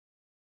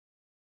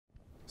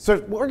So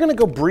we're going to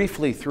go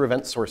briefly through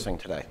event sourcing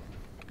today.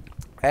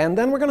 And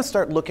then we're going to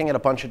start looking at a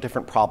bunch of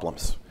different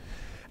problems.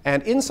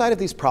 And inside of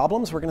these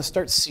problems, we're going to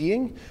start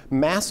seeing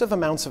massive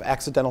amounts of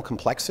accidental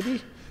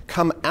complexity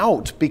come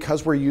out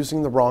because we're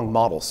using the wrong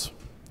models.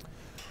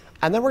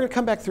 And then we're going to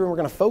come back through and we're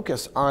going to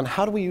focus on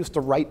how do we use the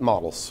right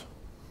models.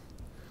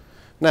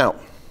 Now,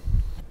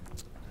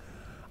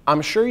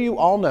 I'm sure you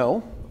all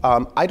know,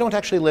 I don't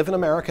actually live in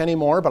America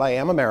anymore, but I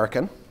am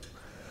American.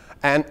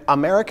 And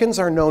Americans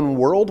are known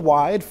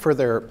worldwide for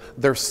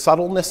their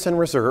subtleness and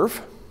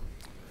reserve.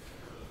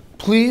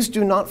 Please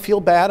do not feel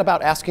bad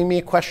about asking me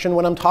a question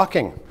when I'm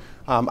talking.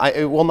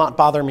 It will not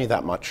bother me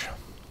that much.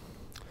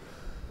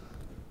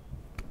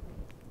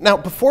 Now,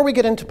 before we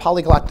get into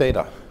polyglot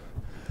data,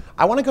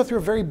 I want to go through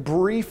a very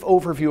brief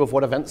overview of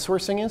what event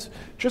sourcing is,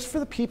 just for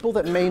the people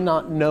that may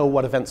not know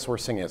what event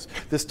sourcing is.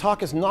 This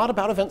talk is not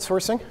about event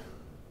sourcing,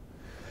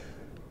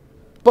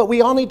 but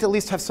we all need to at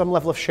least have some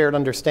level of shared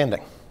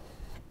understanding.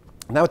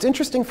 Now, what's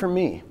interesting for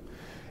me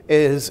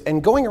is,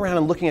 in going around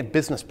and looking at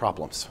business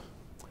problems,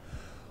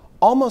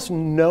 almost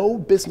no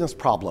business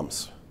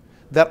problems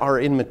that are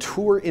in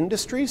mature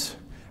industries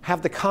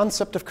have the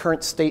concept of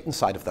current state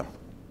inside of them.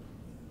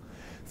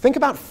 Think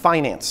about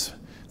finance.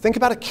 Think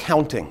about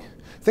accounting.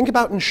 Think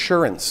about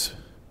insurance.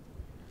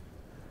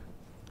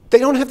 They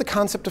don't have the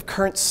concept of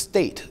current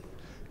state.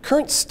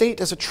 Current state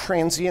is a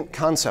transient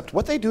concept.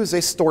 What they do is they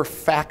store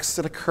facts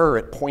that occur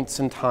at points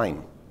in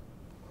time.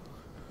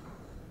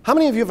 How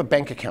many of you have a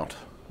bank account?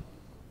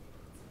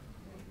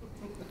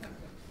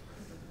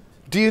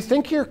 Do you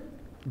think your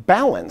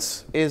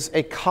balance is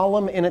a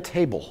column in a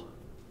table?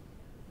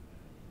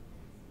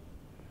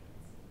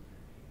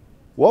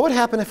 What would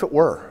happen if it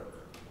were?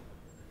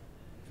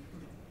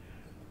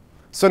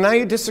 So now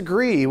you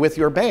disagree with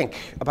your bank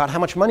about how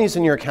much money is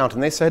in your account,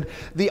 and they said,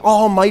 the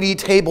almighty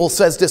table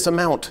says this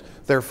amount,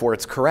 therefore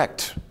it's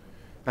correct.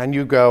 And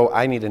you go,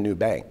 I need a new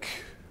bank.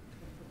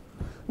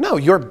 No,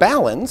 your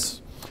balance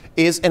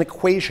is an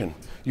equation.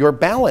 Your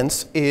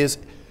balance is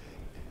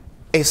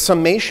a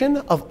summation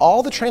of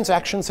all the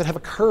transactions that have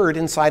occurred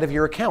inside of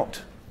your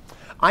account.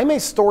 I may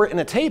store it in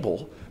a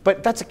table,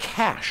 but that's a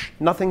cache,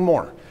 nothing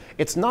more.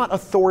 It's not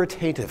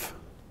authoritative.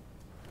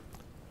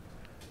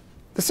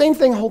 The same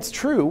thing holds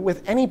true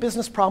with any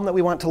business problem that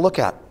we want to look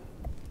at.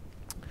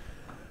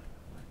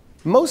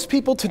 Most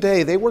people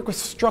today, they work with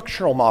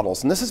structural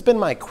models, and this has been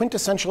my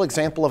quintessential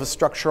example of a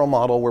structural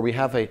model where we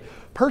have a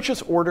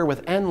purchase order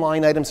with n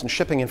line items and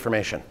shipping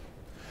information.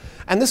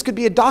 And this could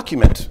be a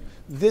document.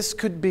 This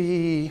could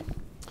be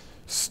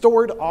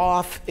stored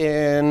off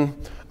in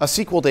a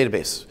SQL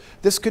database.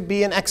 This could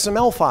be an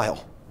XML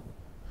file.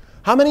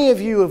 How many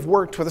of you have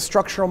worked with a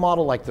structural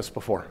model like this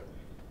before?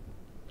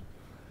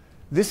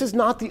 This is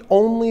not the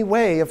only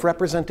way of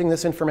representing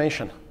this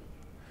information.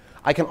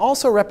 I can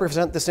also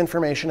represent this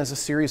information as a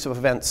series of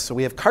events. So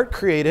we have cart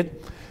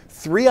created,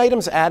 3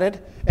 items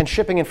added, and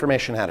shipping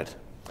information added.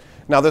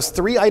 Now those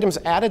 3 items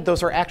added,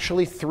 those are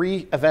actually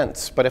 3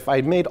 events. But if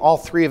I made all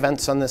 3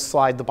 events on this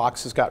slide, the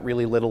boxes got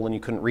really little and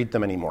you couldn't read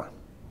them anymore.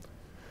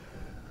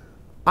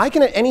 I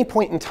can at any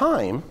point in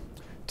time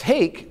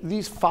take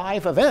these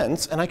 5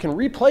 events and I can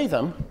replay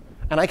them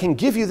and I can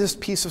give you this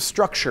piece of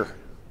structure.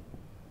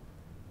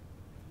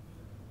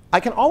 I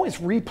can always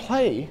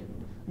replay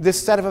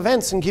this set of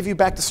events and give you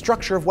back the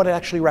structure of what it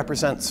actually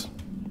represents.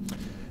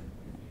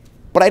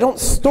 But I don't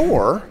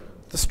store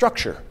the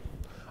structure.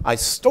 I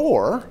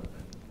store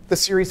the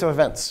series of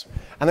events.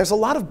 And there's a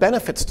lot of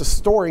benefits to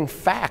storing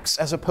facts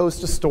as opposed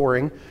to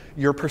storing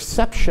your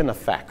perception of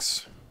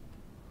facts.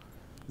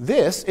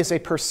 This is a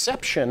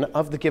perception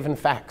of the given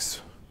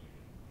facts.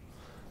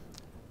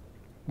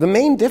 The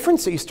main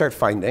difference that you start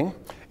finding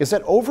is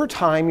that over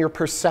time your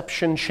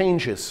perception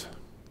changes.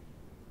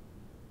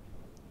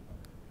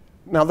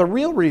 Now, the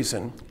real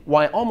reason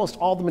why almost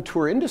all the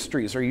mature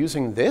industries are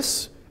using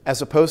this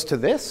as opposed to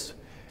this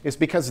is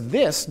because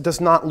this does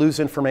not lose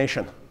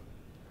information.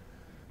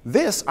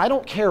 This, I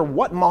don't care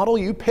what model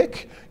you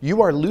pick,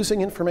 you are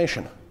losing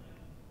information.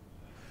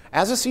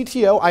 As a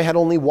CTO, I had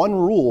only one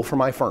rule for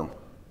my firm.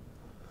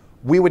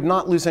 We would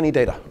not lose any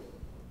data.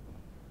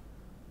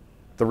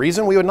 The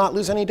reason we would not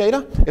lose any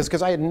data is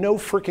because I had no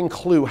freaking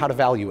clue how to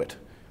value it.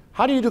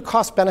 How do you do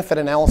cost-benefit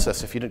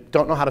analysis if you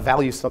don't know how to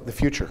value the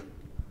future?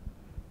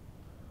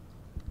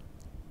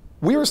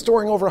 We were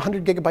storing over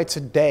 100 gigabytes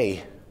a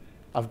day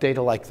of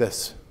data like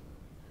this.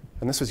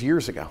 And this was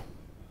years ago.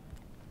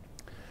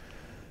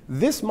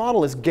 This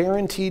model is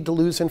guaranteed to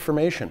lose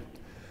information.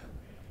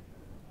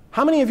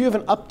 How many of you have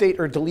an update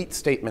or delete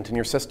statement in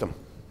your system?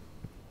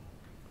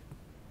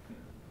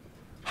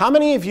 How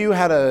many of you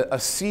had a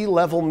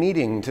C-level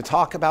meeting to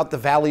talk about the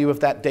value of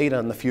that data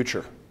in the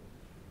future?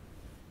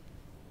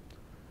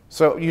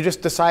 So you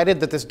just decided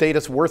that this data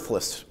is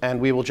worthless and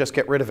we will just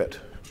get rid of it.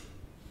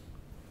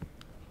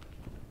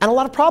 And a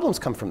lot of problems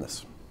come from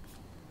this.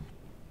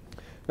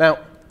 Now,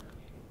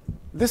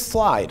 this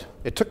slide,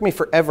 it took me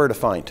forever to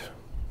find.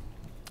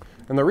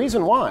 And the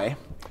reason why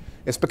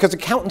is because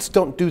accountants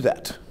don't do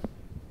that.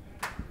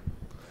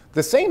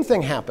 The same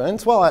thing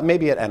happens, well,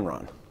 maybe at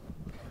Enron.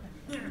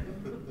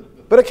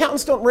 But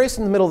accountants don't race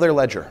in the middle of their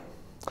ledger.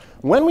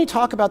 When we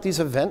talk about these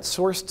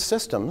event-sourced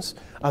systems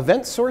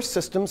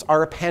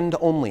are append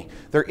only.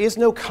 There is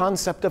no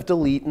concept of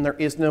delete, and there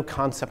is no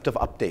concept of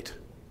update.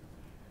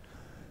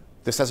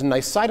 This has a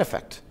nice side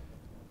effect.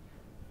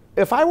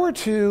 If I were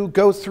to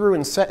go through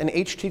and set an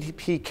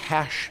HTTP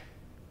cache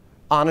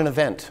on an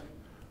event,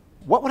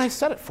 what would I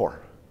set it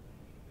for?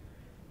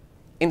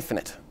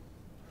 Infinite.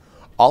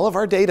 All of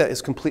our data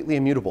is completely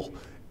immutable,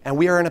 and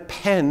we are an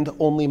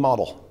append-only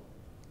model.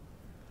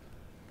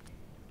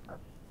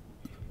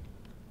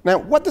 Now,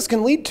 what this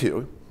can lead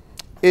to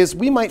is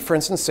we might, for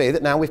instance, say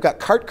that now we've got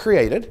cart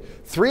created,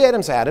 3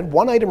 items added,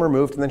 1 item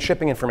removed, and then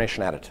shipping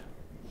information added.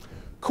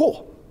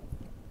 Cool.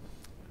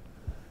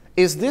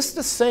 Is this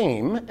the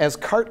same as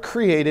cart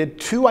created,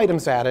 2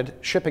 items added,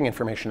 shipping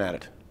information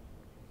added?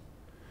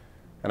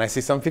 And I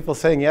see some people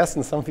saying yes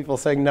and some people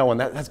saying no, and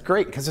that's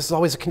great because this is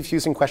always a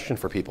confusing question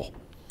for people.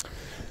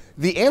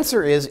 The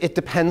answer is it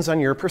depends on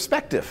your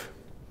perspective.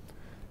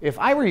 If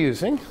I were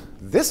using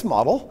this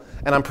model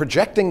and I'm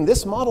projecting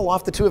this model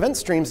off the 2 event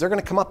streams, they're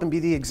going to come up and be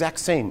the exact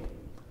same.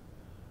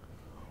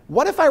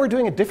 What if I were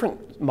doing a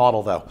different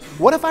model, though?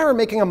 What if I were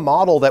making a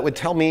model that would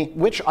tell me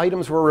which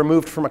items were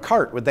removed from a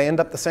cart? Would they end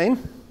up the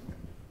same?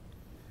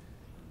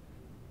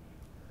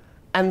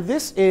 And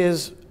this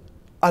is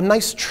a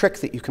nice trick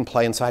that you can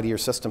play inside of your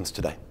systems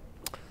today.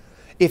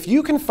 If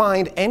you can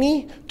find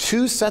any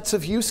 2 sets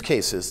of use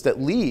cases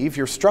that leave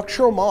your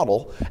structural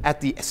model at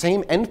the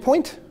same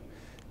endpoint,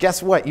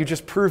 guess what? You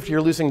just proved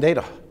you're losing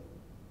data.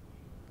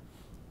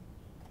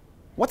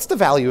 What's the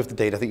value of the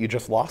data that you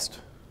just lost?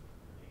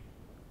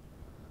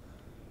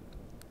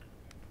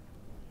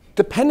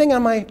 Depending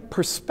on my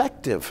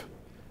perspective,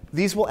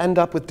 these will end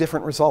up with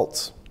different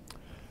results.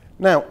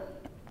 Now,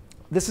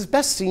 this is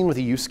best seen with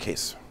a use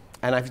case,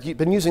 and I've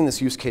been using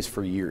this use case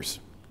for years.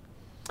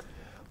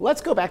 Let's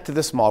go back to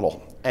this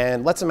model,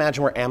 and let's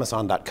imagine we're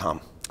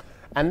Amazon.com.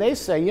 And they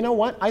say, you know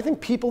what? I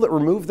think people that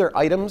remove their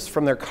items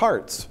from their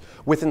carts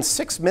within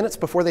 6 minutes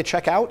before they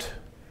check out,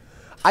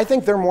 I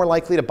think they're more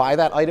likely to buy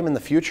that item in the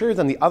future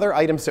than the other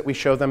items that we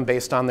show them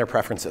based on their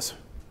preferences.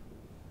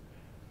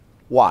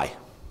 Why?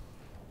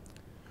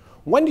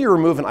 When do you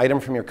remove an item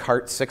from your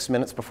cart 6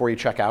 minutes before you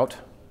check out?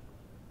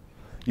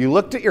 You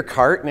looked at your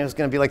cart and it was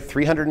going to be like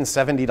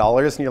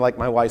 $370, and you're like,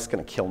 my wife's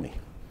going to kill me.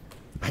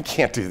 I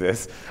can't do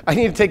this. I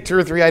need to take 2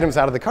 or 3 items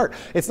out of the cart.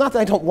 It's not that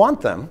I don't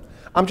want them.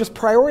 I'm just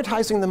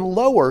prioritizing them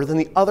lower than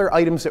the other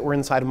items that were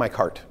inside of my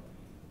cart.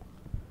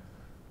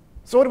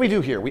 So what do we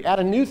do here? We add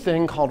a new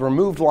thing called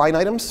removed line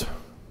items.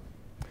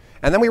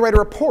 And then we write a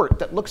report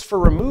that looks for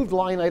removed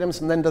line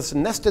items and then does a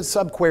nested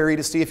subquery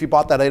to see if you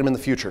bought that item in the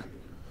future.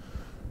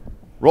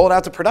 Roll it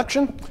out to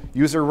production.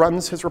 User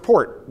runs his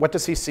report. What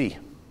does he see?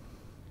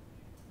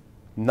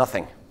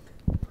 Nothing.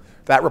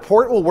 That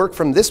report will work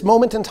from this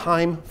moment in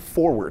time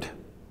forward.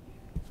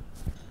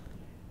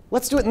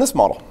 Let's do it in this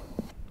model.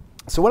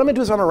 So what I'm going to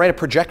do is I'm going to write a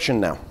projection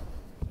now.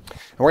 And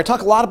we're going to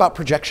talk a lot about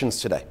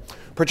projections today.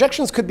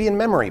 Projections could be in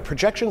memory.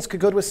 Projections could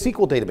go to a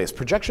SQL database.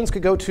 Projections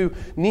could go to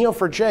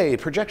Neo4j.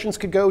 Projections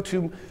could go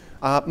to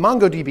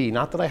MongoDB.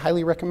 Not that I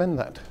highly recommend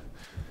that.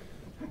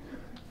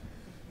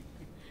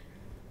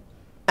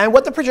 And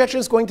what the projection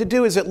is going to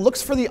do is it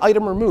looks for the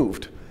item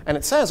removed. And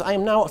it says, I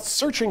am now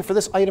searching for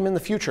this item in the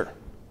future.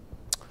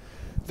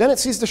 Then it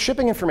sees the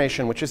shipping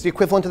information, which is the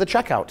equivalent to the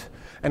checkout.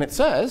 And it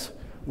says,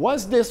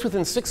 was this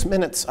within 6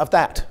 minutes of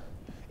that?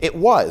 It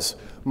was.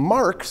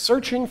 Mark,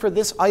 searching for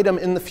this item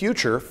in the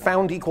future,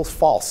 found equals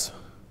false.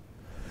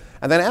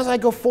 And then as I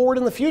go forward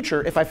in the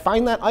future, if I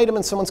find that item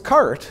in someone's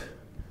cart,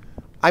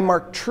 I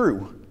mark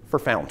true for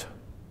found.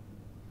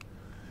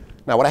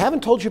 Now, what I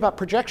haven't told you about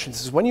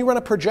projections is when you run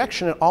a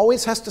projection, it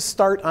always has to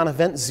start on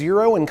event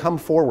 0 and come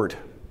forward.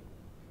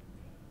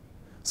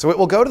 So it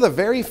will go to the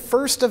very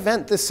first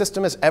event this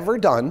system has ever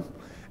done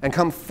and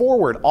come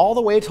forward all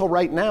the way till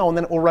right now, and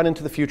then it will run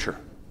into the future.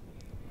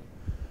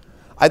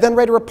 I then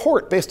write a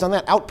report based on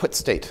that output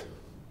state.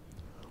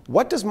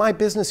 What does my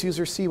business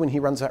user see when he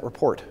runs that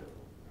report?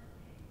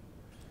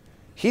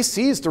 He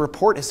sees the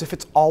report as if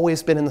it's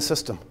always been in the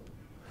system.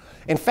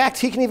 In fact,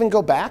 he can even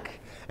go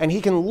back and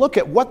he can look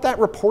at what that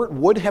report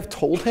would have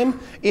told him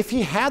if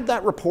he had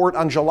that report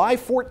on July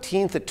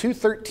 14th at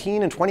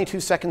 2:13 and 22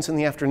 seconds in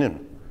the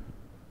afternoon.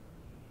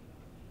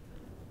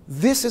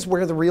 This is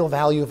where the real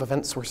value of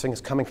event sourcing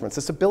is coming from. It's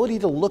this ability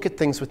to look at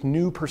things with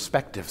new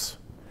perspectives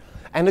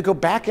and to go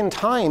back in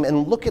time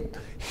and look at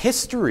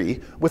history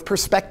with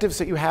perspectives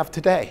that you have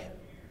today.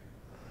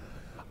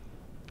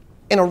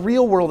 In a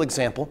real-world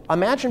example,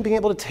 imagine being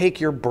able to take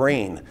your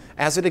brain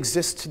as it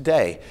exists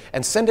today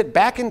and send it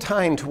back in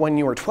time to when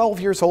you were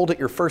 12 years old at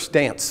your first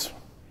dance.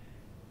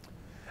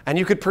 And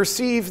you could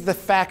perceive the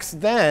facts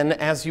then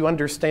as you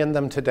understand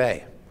them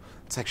today.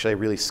 It's actually a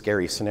really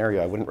scary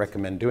scenario. I wouldn't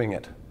recommend doing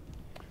it.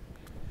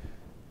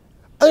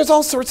 And there's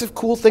all sorts of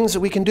cool things that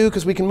we can do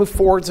because we can move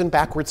forwards and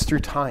backwards through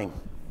time.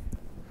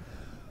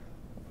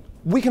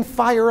 We can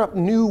fire up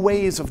new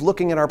ways of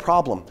looking at our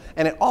problem.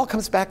 And it all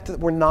comes back to that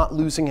we're not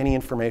losing any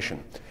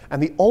information.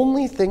 And the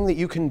only thing that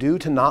you can do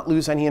to not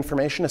lose any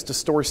information is to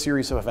store a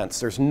series of events.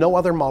 There's no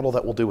other model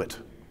that will do it.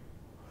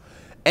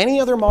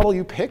 Any other model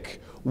you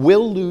pick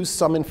will lose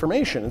some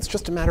information. It's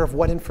just a matter of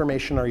what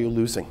information are you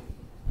losing.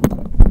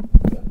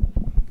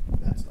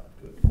 That's not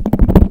good.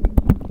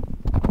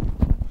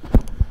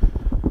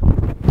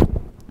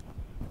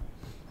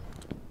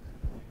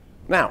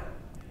 Now,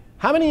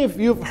 how many of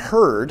you have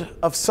heard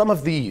of some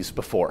of these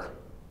before?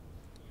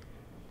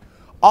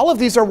 All of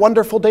these are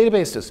wonderful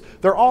databases.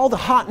 They're all the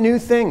hot new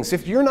things.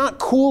 If you're not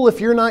cool,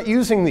 if you're not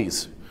using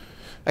these,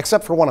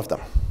 except for one of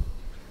them.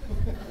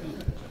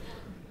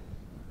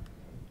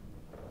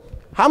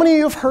 How many of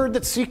you have heard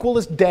that SQL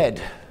is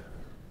dead?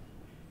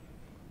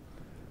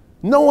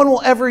 No one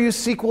will ever use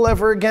SQL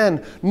ever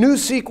again. New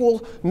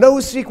SQL,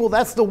 NoSQL,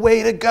 that's the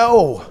way to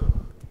go.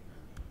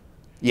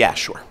 Yeah,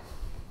 sure.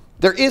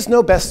 There is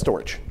no best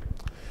storage.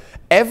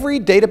 Every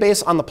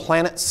database on the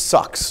planet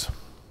sucks.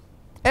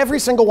 Every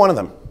single one of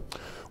them.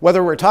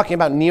 Whether we're talking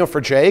about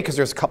Neo4j, because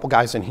there's a couple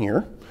guys in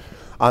here,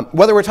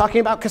 whether we're talking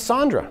about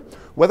Cassandra,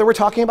 whether we're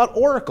talking about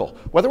Oracle,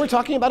 whether we're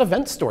talking about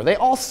Event Store, they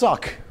all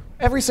suck.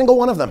 Every single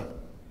one of them.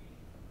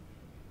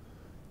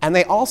 And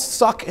they all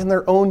suck in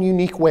their own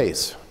unique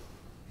ways.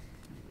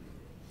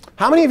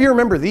 How many of you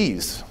remember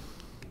these?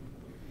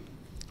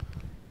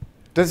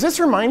 Does this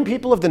remind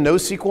people of the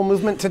NoSQL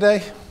movement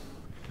today?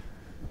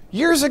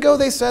 Years ago,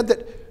 they said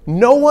that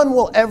no one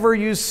will ever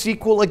use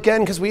SQL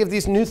again because we have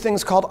these new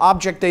things called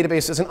object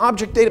databases, and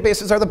object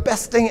databases are the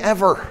best thing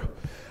ever.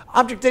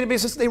 Object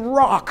databases, they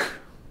rock.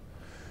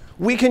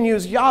 We can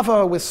use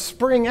Java with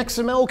Spring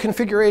XML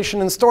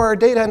configuration and store our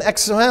data in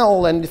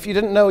XML, and if you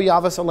didn't know,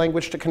 Java is a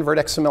language to convert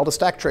XML to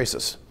stack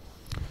traces.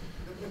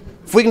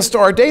 If we can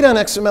store our data in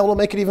XML, it'll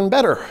make it even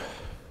better.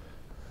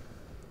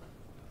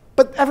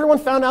 But everyone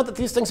found out that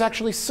these things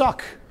actually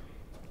suck.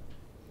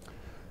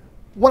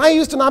 When I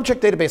used an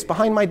object database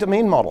behind my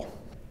domain model,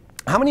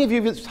 how many of you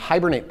have used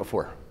Hibernate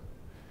before?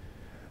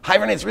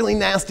 Hibernate's really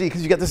nasty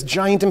because you get this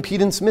giant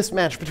impedance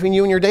mismatch between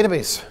you and your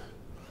database.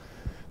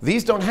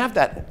 These don't have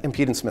that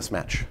impedance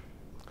mismatch.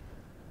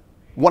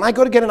 When I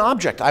go to get an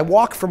object, I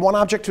walk from one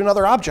object to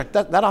another object.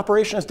 That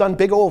operation is done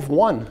big O of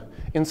 1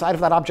 inside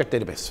of that object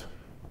database.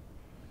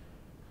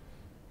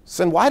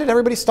 So then why did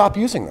everybody stop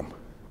using them?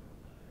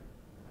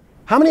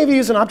 How many of you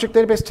use an object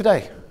database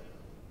today?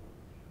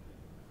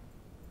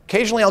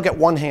 Occasionally, I'll get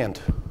one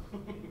hand.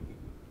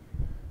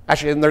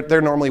 Actually, and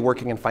they're normally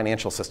working in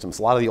financial systems.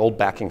 A lot of the old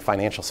backing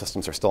financial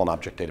systems are still in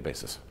object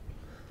databases.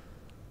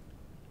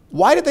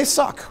 Why did they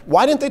suck?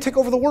 Why didn't they take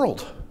over the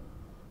world?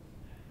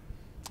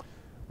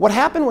 What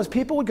happened was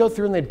people would go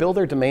through and they'd build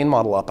their domain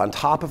model up on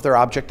top of their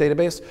object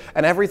database,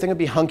 and everything would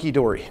be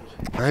hunky-dory.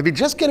 And they'd be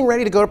just getting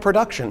ready to go to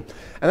production.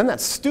 And then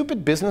that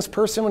stupid business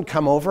person would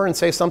come over and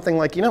say something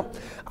like, you know,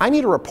 I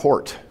need a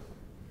report.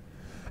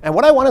 And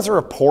what I want is a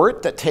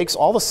report that takes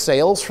all the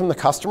sales from the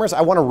customers.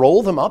 I want to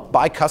roll them up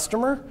by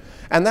customer.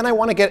 And then I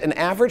want to get an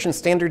average and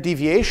standard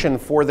deviation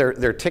for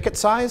their ticket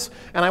size.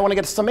 And I want to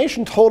get a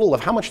summation total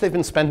of how much they've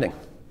been spending.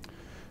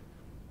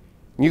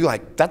 And you're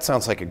like, that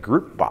sounds like a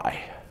group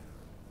buy.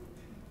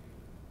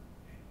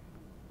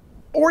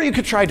 Or you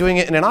could try doing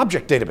it in an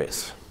object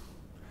database.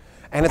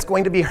 And it's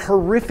going to be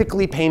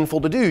horrifically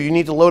painful to do. You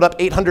need to load up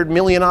 800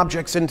 million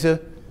objects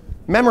into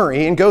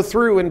memory and go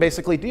through and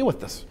basically deal with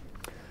this.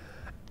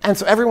 And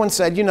so everyone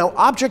said, you know,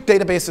 object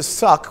databases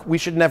suck. We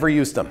should never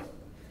use them.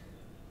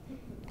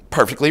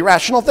 Perfectly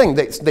rational thing.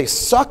 They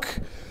suck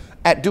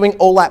at doing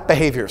OLAP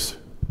behaviors.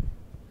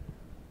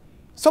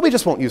 So we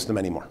just won't use them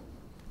anymore.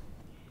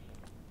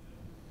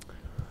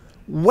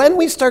 When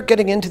we start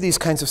getting into these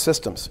kinds of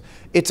systems,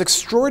 it's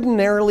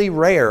extraordinarily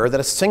rare that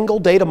a single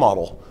data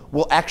model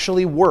will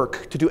actually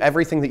work to do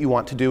everything that you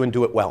want to do and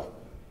do it well.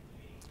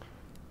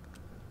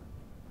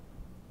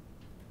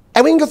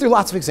 And we can go through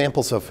lots of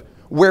examples of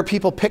where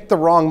people pick the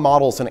wrong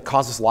models and it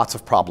causes lots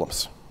of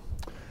problems.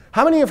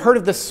 How many have heard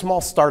of this small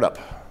startup?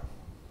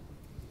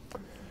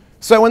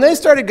 So when they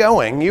started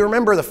going, you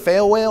remember the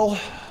fail whale?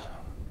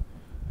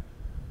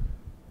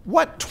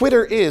 What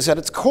Twitter is at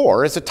its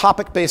core is a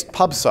topic-based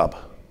pub sub.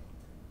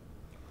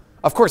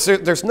 Of course,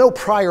 there's no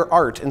prior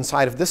art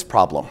inside of this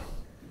problem.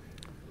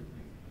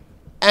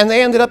 And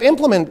they ended up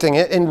implementing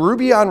it in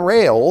Ruby on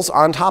Rails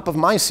on top of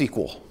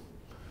MySQL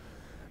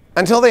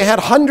until they had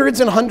hundreds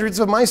and hundreds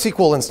of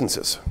MySQL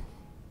instances.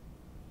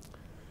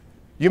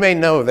 You may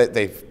know that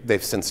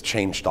they've since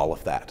changed all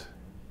of that.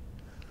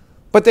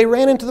 But they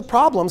ran into the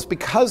problems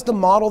because the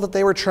model that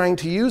they were trying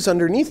to use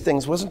underneath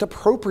things wasn't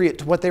appropriate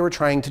to what they were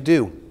trying to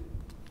do.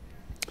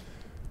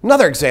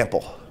 Another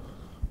example.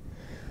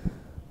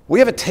 We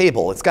have a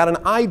table. It's got an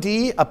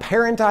ID, a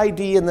parent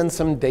ID, and then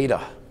some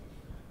data.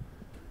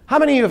 How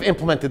many of you have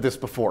implemented this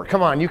before?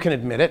 Come on, you can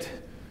admit it.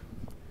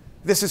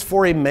 This is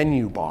for a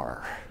menu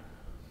bar.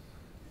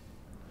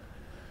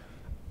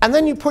 And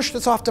then you push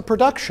this off to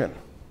production.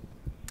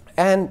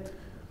 And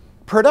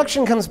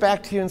production comes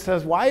back to you and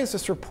says, why is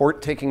this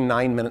report taking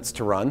 9 minutes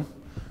to run?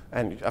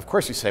 And of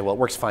course you say, well, it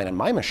works fine on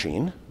my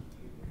machine.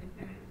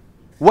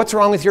 What's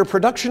wrong with your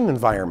production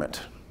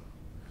environment?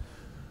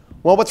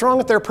 Well, what's wrong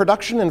with their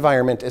production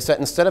environment is that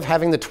instead of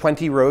having the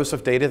 20 rows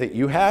of data that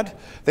you had,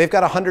 they've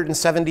got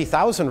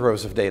 170,000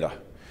 rows of data.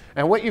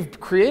 And what you've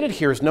created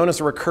here is known as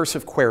a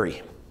recursive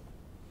query.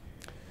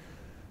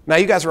 Now,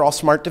 you guys are all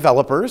smart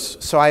developers,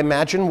 so I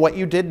imagine what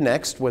you did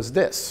next was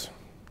this.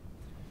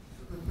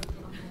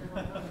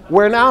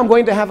 Where now I'm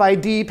going to have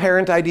ID,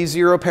 parent ID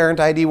 0, parent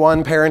ID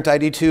 1, parent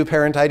ID 2,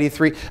 parent ID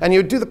 3, and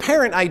you do the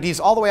parent IDs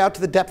all the way out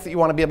to the depth that you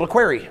want to be able to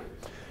query.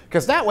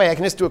 Because that way I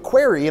can just do a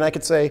query and I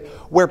could say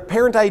where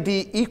parent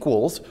ID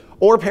equals,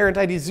 or parent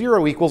ID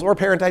 0 equals, or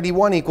parent ID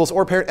 1 equals,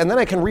 or parent, and then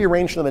I can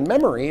rearrange them in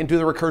memory and do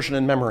the recursion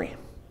in memory.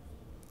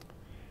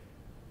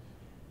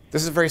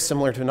 This is very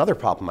similar to another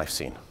problem I've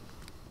seen.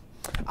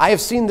 I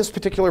have seen this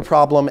particular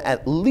problem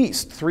at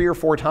least 3 or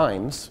 4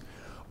 times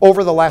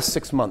over the last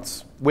 6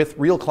 months with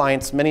real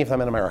clients, many of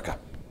them in America.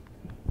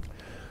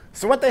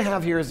 So what they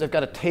have here is they've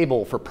got a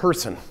table for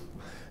person.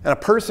 And a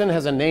person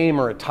has a name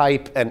or a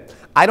type, and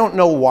I don't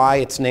know why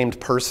it's named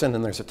person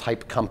and there's a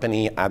type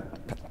company.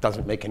 It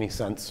doesn't make any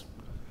sense.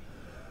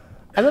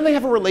 And then they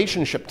have a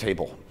relationship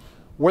table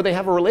where they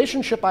have a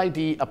relationship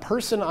ID, a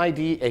person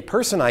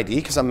ID,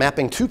 because I'm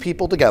mapping 2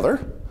 people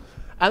together.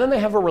 And then they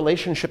have a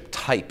relationship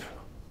type.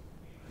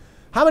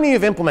 How many of you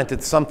have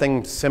implemented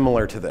something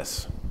similar to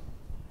this?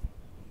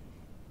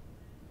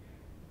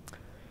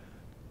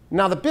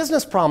 Now, the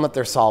business problem that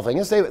they're solving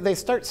is they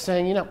start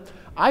saying, you know,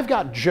 I've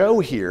got Joe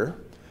here,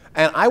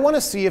 and I want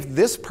to see if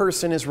this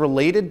person is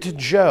related to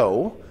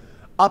Joe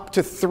up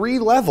to 3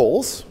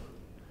 levels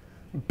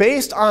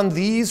based on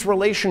these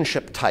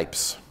relationship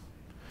types.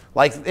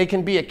 Like, they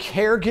can be a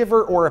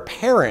caregiver or a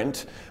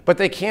parent, but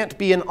they can't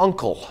be an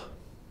uncle.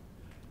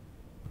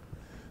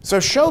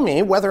 So show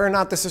me whether or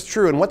not this is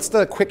true, and what's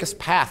the quickest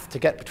path to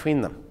get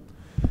between them?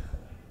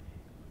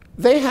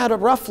 They had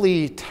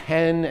roughly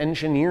 10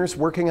 engineers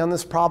working on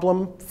this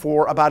problem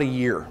for about a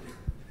year.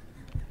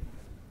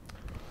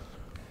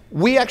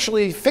 We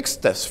actually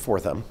fixed this for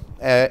them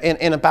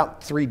in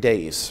about 3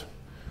 days.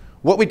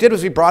 What we did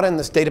was we brought in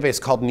this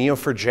database called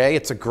Neo4j.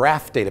 It's a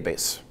graph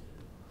database.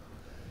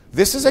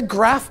 This is a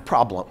graph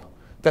problem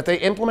that they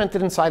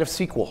implemented inside of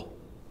SQL.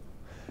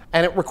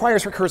 And it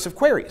requires recursive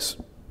queries.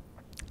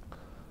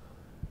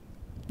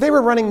 They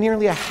were running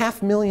nearly a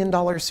 $500,000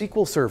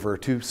 SQL server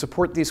to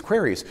support these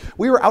queries.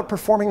 We were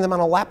outperforming them on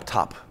a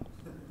laptop.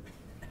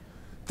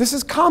 This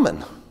is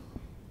common.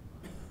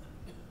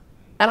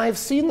 And I've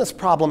seen this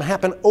problem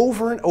happen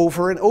over and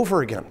over and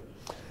over again.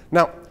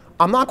 Now,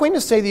 I'm not going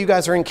to say that you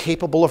guys are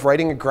incapable of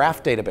writing a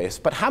graph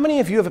database, but how many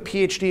of you have a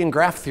PhD in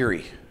graph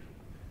theory?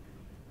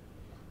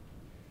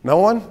 No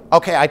one?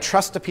 OK, I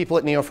trust the people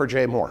at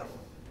Neo4j more.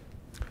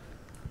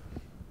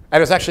 And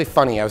it was actually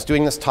funny. I was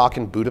doing this talk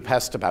in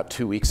Budapest about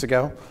 2 weeks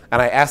ago,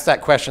 and I asked that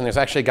question. There's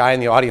actually a guy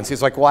in the audience.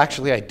 He's like, well,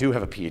 actually, I do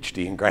have a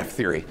PhD in graph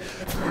theory.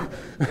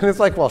 And it's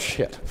like, well,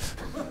 shit.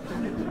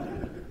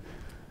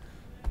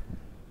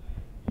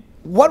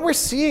 What we're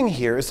seeing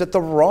here is that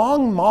the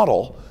wrong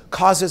model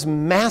causes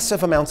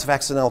massive amounts of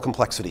accidental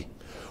complexity.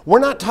 We're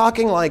not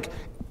talking like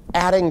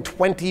adding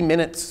 20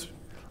 minutes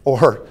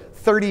or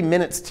 30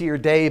 minutes to your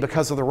day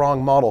because of the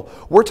wrong model.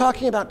 We're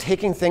talking about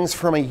taking things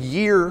from a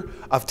year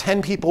of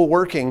 10 people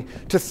working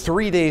to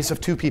 3 days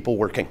of 2 people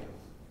working.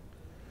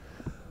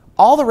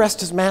 All the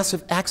rest is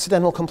massive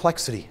accidental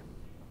complexity.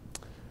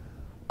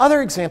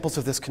 Other examples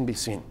of this can be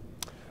seen.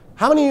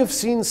 How many of you have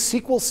seen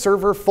SQL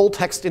Server full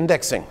text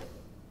indexing?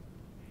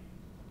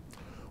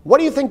 What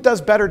do you think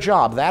does better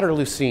job, that or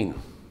Lucene?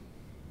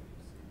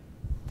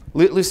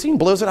 Lucene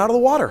blows it out of the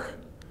water.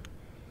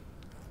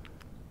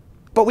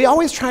 But we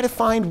always try to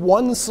find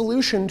one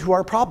solution to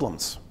our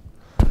problems.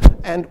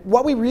 And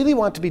what we really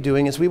want to be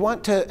doing is we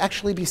want to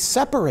actually be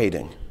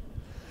separating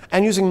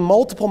and using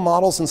multiple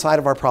models inside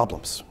of our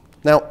problems.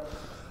 Now,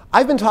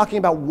 I've been talking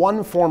about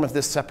one form of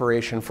this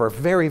separation for a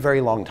very,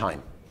 very long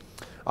time.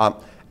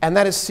 And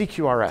that is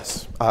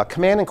CQRS,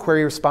 Command and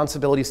Query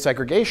Responsibility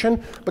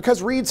Segregation.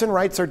 Because reads and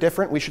writes are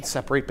different, we should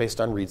separate based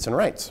on reads and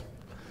writes.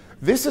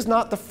 This is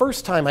not the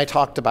first time I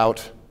talked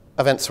about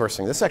event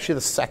sourcing. This is actually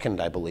the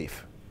second, I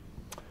believe.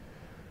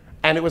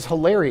 And it was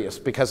hilarious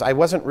because I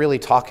wasn't really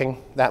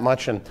talking that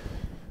much. And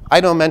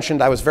I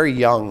mentioned I was very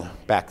young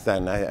back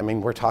then. I mean,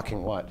 we're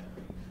talking what?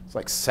 It's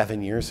like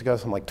 7 years ago,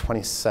 so I'm like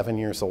 27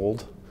 years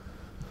old.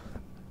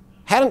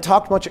 Hadn't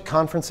talked much at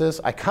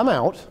conferences. I come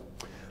out.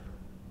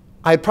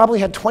 I probably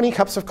had 20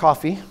 cups of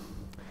coffee.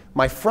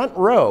 My front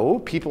row,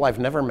 people I've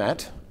never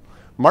met,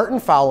 Martin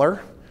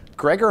Fowler,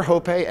 Gregor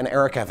Hope, and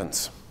Eric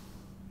Evans.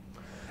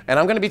 And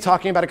I'm going to be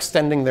talking about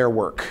extending their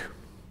work.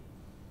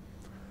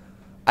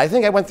 I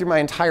think I went through my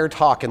entire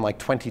talk in like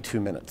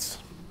 22 minutes.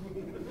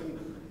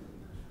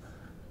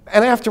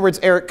 And afterwards,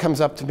 Eric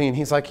comes up to me and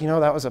he's like, you know,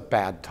 that was a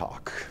bad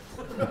talk.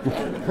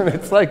 And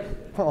it's like,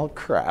 oh,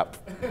 crap.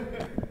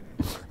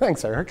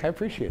 Thanks, Eric. I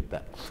appreciate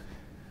that.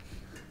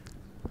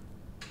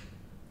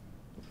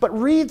 But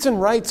reads and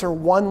writes are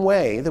one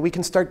way that we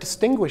can start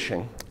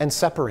distinguishing and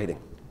separating.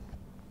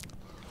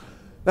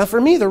 Now, for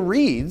me, the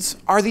reads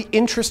are the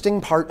interesting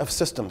part of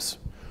systems.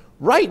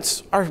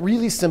 Writes are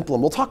really simple,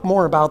 and we'll talk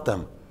more about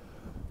them.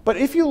 But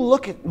if you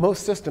look at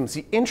most systems,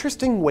 the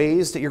interesting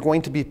ways that you're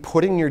going to be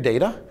putting your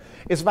data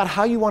is about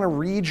how you want to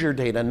read your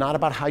data, not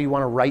about how you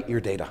want to write your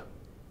data.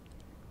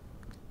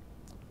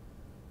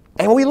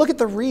 And when we look at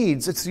the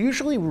reads, it's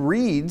usually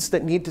reads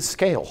that need to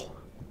scale,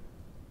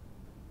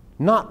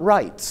 not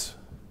writes.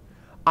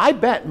 I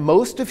bet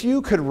most of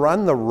you could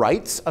run the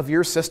writes of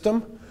your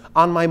system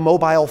on my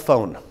mobile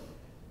phone.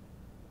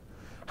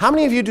 How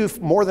many of you do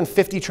more than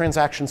 50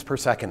 transactions per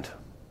second?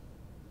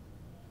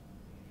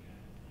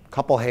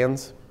 Couple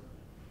hands.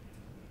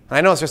 I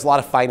know there's a lot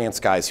of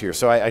finance guys here,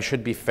 so I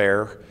should be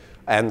fair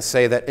and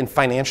say that in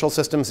financial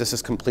systems, this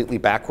is completely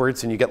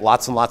backwards, and you get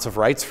lots and lots of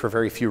writes for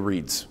very few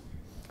reads.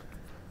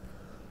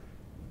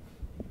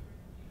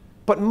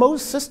 But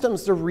most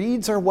systems, the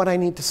reads are what I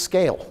need to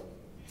scale.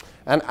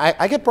 And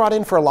I get brought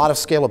in for a lot of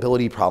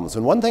scalability problems.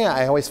 And one thing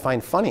I always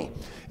find funny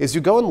is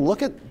you go and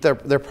look at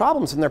their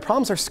problems, and their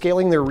problems are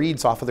scaling their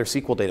reads off of their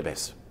SQL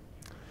database.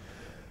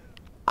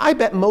 I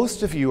bet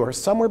most of you are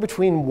somewhere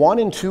between 1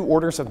 and 2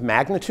 orders of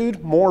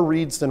magnitude more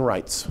reads than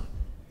writes.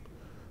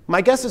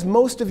 My guess is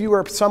most of you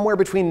are somewhere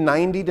between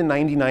 90 to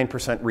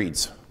 99%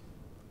 reads.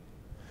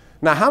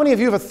 Now, how many of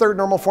you have a third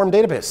normal form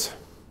database?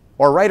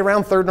 Or right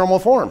around third normal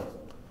form?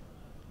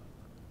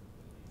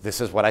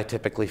 This is what I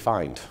typically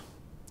find.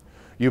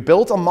 You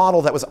built a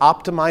model that was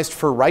optimized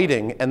for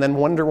writing and then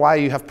wonder why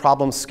you have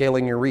problems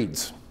scaling your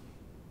reads.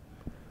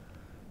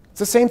 It's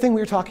the same thing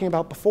we were talking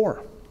about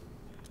before.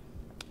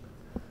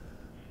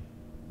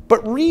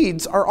 But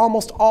reads are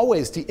almost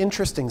always the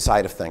interesting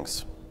side of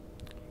things.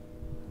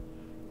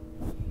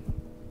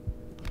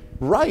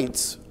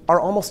 Writes are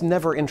almost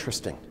never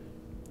interesting.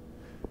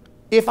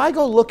 If I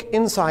go look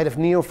inside of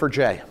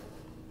Neo4j,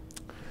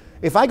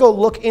 if I go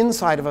look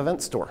inside of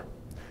Event Store,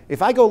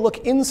 if I go look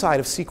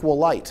inside of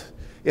SQLite,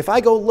 if I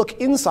go look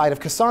inside of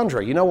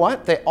Cassandra, you know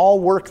what? They all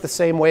work the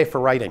same way for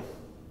writing.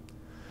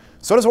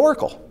 So does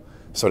Oracle.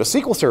 So does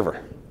SQL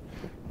Server.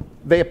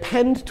 They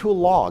append to a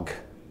log.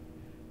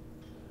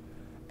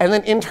 And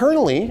then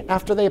internally,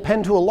 after they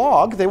append to a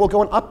log, they will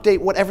go and update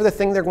whatever the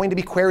thing they're going to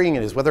be querying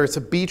it is, whether it's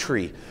a B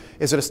tree,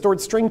 is it a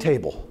stored string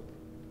table.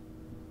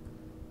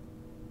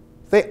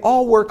 They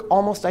all work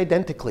almost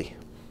identically.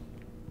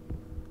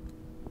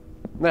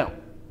 Now,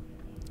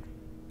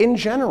 in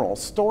general,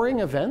 storing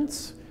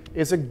events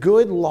is a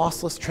good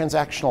lossless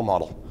transactional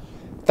model.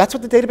 That's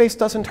what the database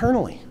does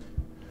internally.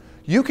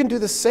 You can do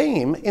the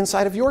same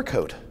inside of your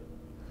code.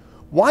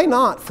 Why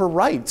not, for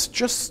writes,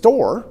 just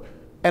store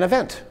an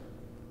event?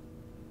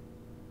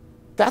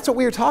 That's what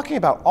we were talking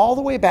about all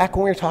the way back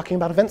when we were talking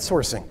about event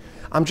sourcing.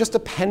 I'm just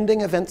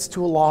appending events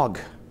to a log.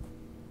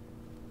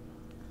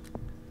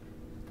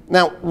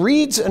 Now,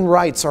 reads and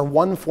writes are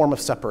one form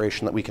of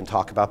separation that we can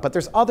talk about, but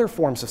there's other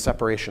forms of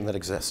separation that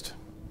exist.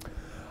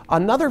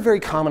 Another very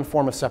common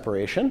form of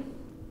separation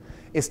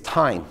is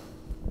time.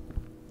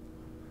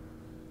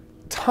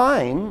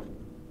 Time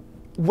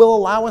will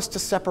allow us to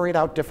separate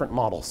out different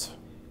models.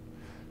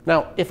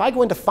 Now, if I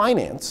go into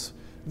finance,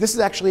 this is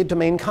actually a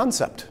domain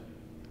concept.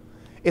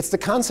 It's the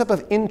concept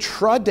of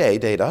intraday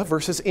data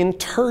versus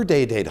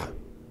interday data.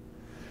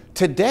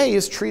 Today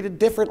is treated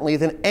differently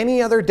than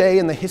any other day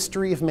in the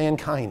history of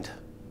mankind.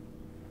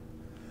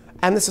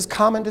 And this is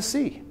common to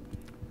see.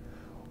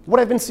 What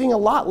I've been seeing a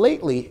lot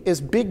lately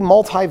is big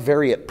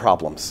multivariate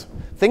problems,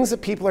 things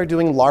that people are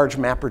doing large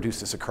map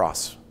reduces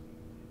across.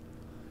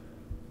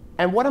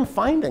 And what I'm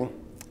finding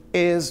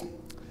is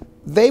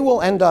they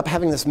will end up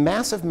having this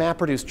massive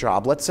map reduce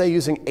job, let's say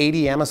using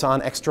 80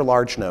 Amazon extra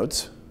large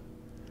nodes,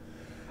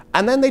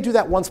 and then they do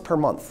that once per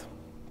month.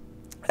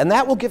 And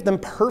that will give them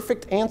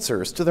perfect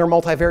answers to their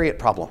multivariate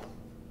problem.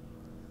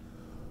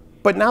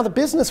 But now the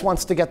business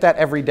wants to get that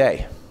every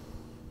day.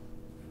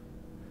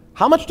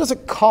 How much does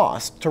it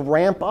cost to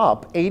ramp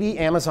up 80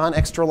 Amazon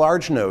extra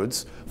large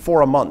nodes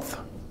for a month?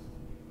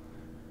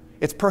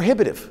 It's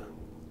prohibitive.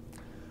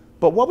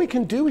 But what we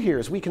can do here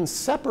is we can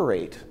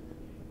separate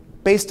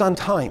based on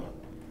time.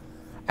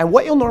 And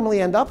what you'll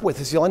normally end up with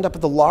is you'll end up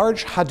with a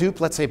large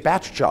Hadoop, let's say,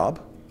 batch job.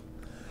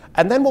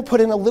 And then we'll put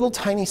in a little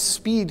tiny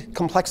speed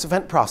complex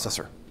event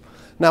processor.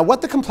 Now,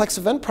 what the complex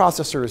event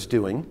processor is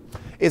doing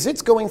is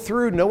it's going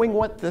through knowing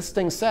what this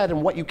thing said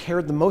and what you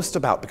cared the most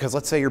about, because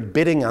let's say you're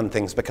bidding on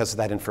things because of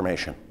that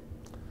information.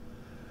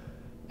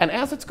 And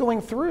as it's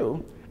going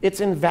through, it's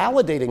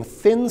invalidating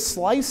thin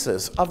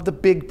slices of the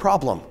big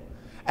problem,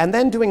 and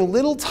then doing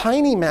little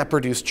tiny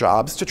MapReduce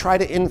jobs to try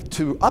to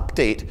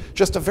update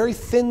just a very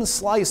thin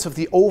slice of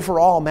the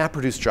overall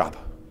MapReduce job.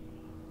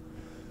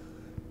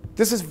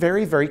 This is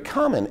very, very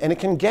common, and it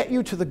can get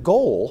you to the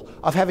goal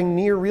of having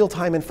near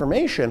real-time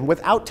information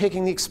without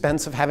taking the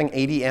expense of having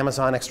 80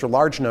 Amazon extra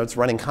large nodes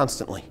running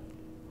constantly.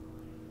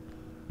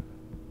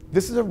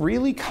 This is a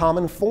really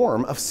common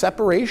form of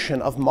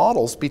separation of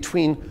models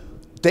between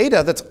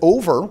data that's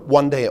over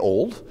 1 day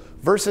old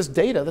versus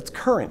data that's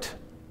current.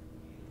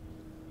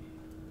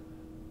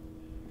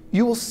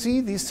 You will see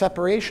these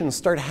separations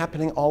start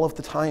happening all of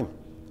the time.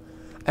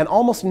 And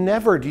almost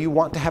never do you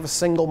want to have a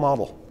single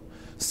model.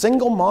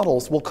 Single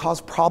models will cause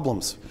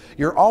problems.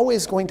 You're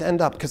always going to end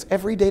up, because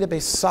every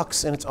database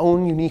sucks in its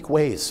own unique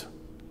ways.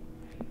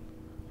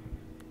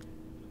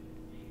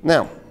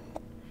 Now,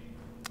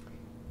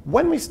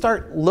 when we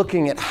start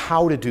looking at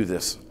how to do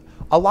this,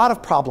 a lot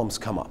of problems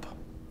come up.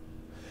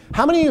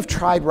 How many of you have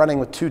tried running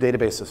with 2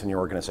 databases in your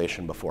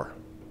organization before?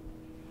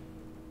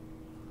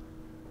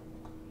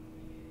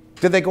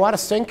 Did they go out of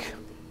sync?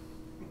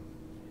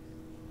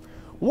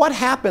 What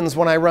happens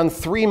when I run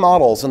 3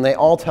 models and they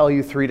all tell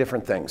you 3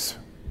 different things?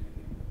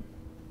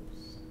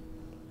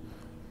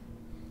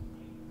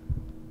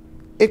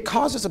 It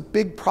causes a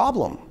big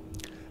problem.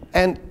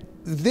 And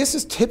this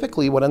is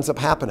typically what ends up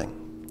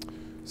happening.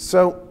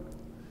 So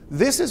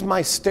this is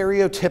my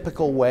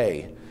stereotypical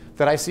way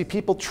that I see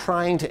people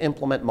trying to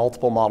implement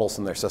multiple models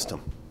in their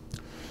system.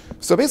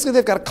 So basically,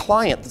 they've got a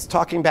client that's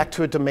talking back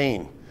to a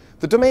domain.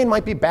 The domain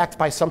might be backed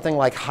by something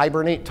like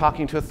Hibernate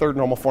talking to a third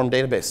normal form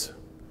database.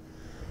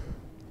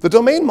 The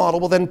domain model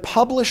will then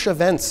publish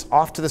events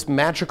off to this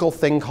magical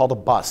thing called a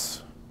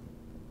bus.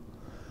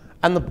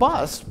 And the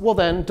bus will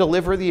then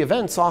deliver the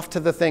events off to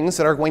the things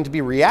that are going to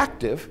be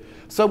reactive.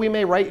 So we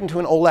may write into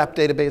an OLAP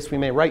database, we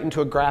may write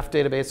into a graph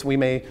database, we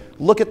may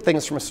look at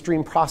things from a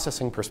stream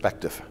processing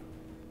perspective.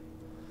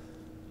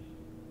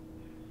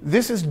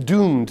 This is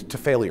doomed to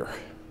failure.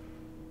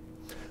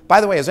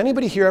 By the way, has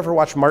anybody here ever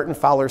watched Martin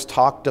Fowler's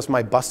talk, Does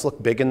My Bus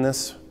Look Big in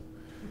This?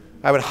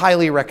 I would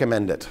highly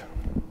recommend it.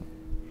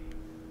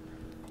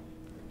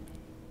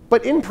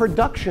 But in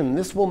production,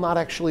 this will not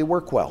actually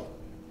work well.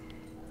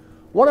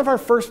 One of our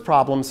first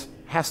problems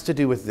has to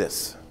do with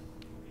this.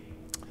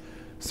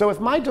 So if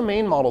my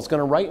domain model is going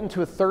to write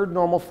into a third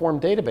normal form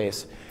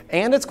database,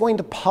 and it's going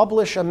to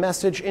publish a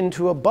message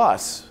into a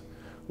bus,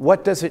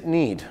 what does it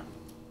need?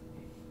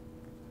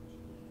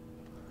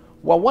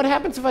 Well, what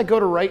happens if I go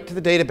to write to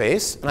the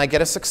database, and I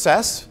get a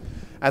success,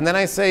 and then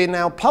I say,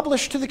 now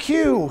publish to the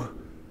queue,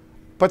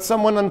 but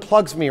someone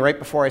unplugs me right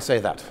before I say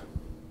that?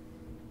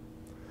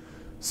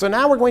 So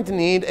now we're going to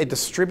need a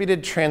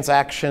distributed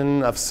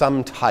transaction of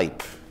some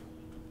type.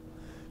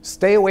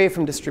 Stay away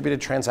from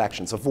distributed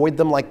transactions. Avoid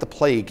them like the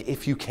plague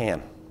if you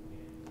can.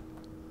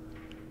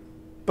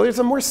 But there's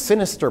a more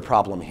sinister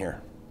problem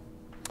here.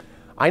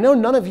 I know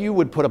none of you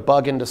would put a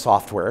bug into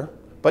software,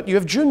 but you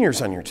have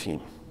juniors on your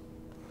team.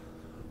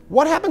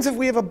 What happens if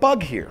we have a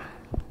bug here?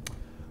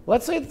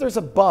 Let's say that there's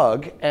a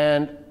bug,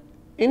 and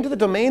into the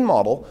domain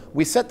model,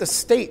 we set the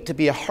state to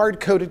be a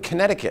hard-coded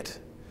Connecticut.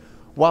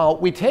 While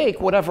we take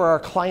whatever our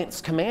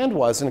client's command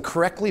was and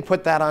correctly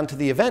put that onto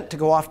the event to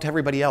go off to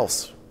everybody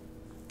else.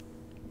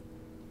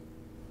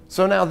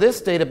 So now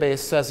this database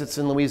says it's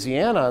in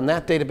Louisiana, and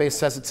that database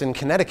says it's in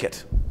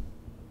Connecticut.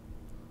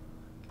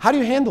 How do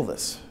you handle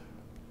this?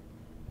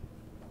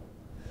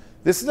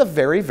 This is a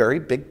very, very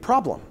big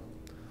problem.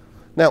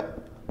 Now,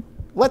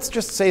 let's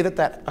just say that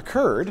that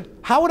occurred.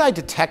 How would I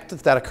detect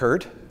that that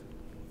occurred?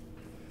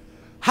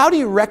 How do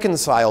you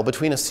reconcile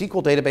between a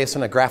SQL database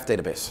and a graph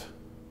database?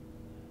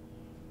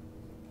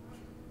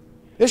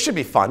 This should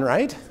be fun,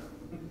 right?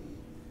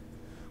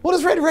 Well,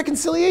 just write a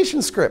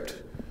reconciliation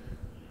script.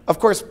 Of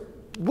course,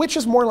 which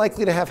is more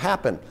likely to have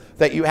happen?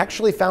 That you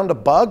actually found a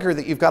bug, or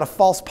that you've got a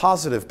false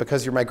positive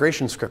because your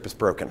migration script is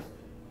broken?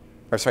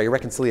 Or sorry, your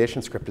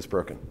reconciliation script is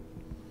broken.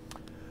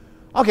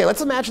 OK,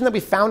 let's imagine that we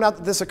found out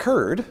that this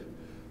occurred.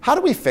 How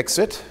do we fix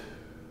it?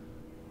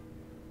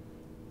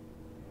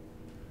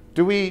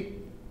 Do we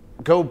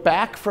go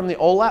back from the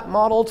OLAP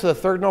model to the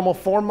third normal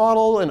form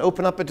model and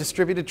open up a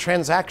distributed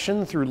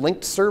transaction through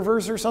linked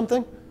servers or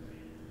something?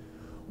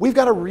 We've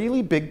got a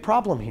really big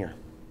problem here.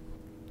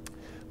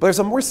 But there's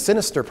a more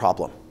sinister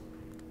problem.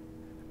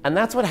 And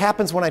that's what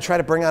happens when I try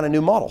to bring on a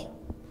new model.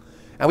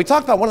 And we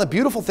talked about one of the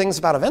beautiful things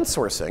about event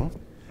sourcing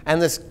and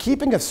this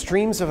keeping of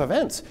streams of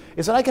events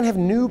is that I can have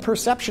new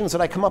perceptions that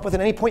I come up with at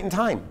any point in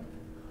time.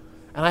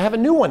 And I have a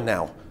new one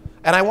now.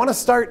 And I want to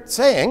start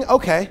saying,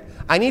 OK,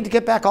 I need to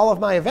get back all of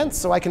my events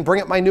so I can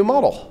bring up my new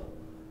model.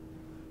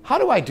 How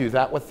do I do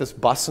that with this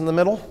bus in the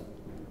middle?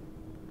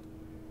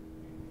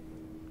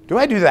 Do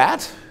I do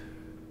that?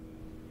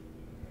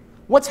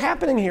 What's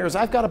happening here is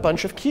I've got a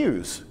bunch of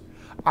queues.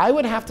 I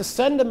would have to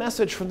send a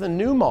message from the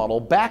new model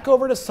back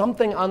over to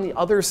something on the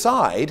other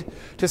side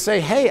to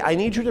say, hey, I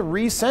need you to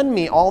resend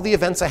me all the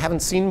events I haven't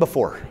seen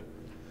before.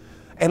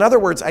 In other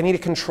words, I need a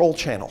control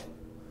channel,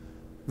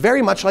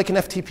 very much like an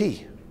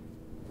FTP.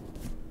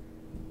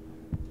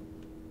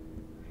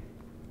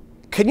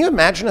 Can you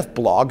imagine if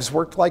blogs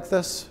worked like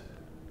this?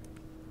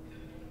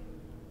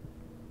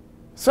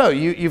 So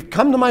you've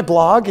come to my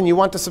blog and you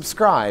want to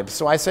subscribe.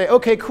 So I say,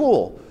 OK,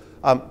 cool.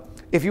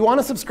 If you want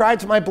to subscribe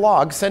to my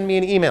blog, send me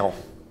an email.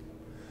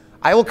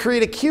 I will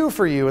create a queue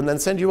for you and then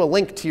send you a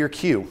link to your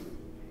queue.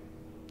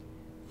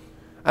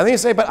 And then you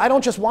say, but I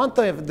don't just want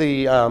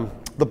the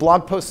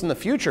blog posts in the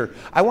future.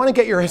 I want to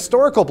get your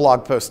historical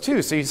blog posts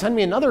too. So you send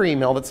me another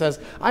email that says,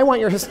 I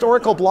want your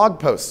historical blog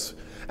posts.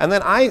 And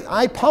then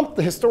I pump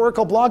the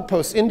historical blog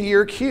posts into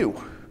your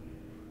queue.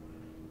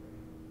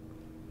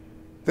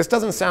 This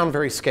doesn't sound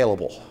very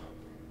scalable.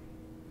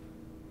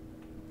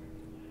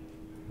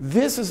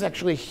 This is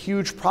actually a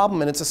huge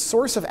problem, and it's a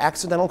source of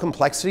accidental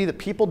complexity that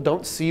people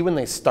don't see when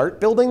they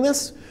start building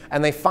this,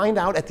 and they find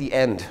out at the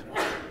end,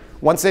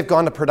 once they've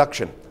gone to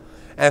production.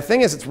 And the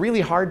thing is, it's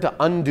really hard to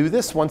undo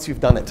this once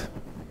you've done it.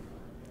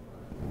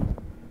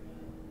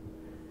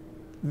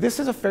 This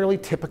is a fairly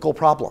typical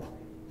problem.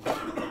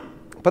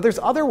 But there's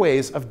other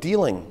ways of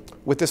dealing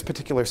with this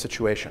particular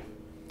situation.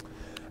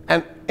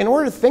 And in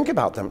order to think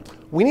about them,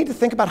 we need to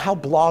think about how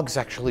blogs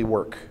actually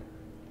work.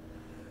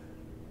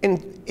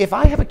 And if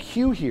I have a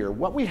queue here,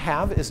 what we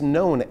have is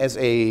known as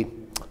a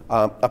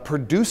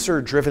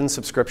producer-driven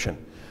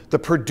subscription. The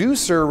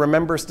producer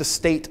remembers the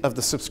state of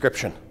the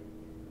subscription.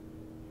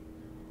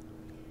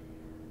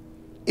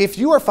 If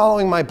you are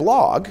following my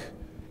blog,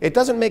 it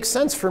doesn't make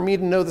sense for me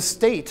to know the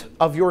state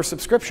of your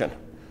subscription.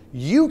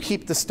 You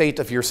keep the state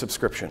of your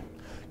subscription.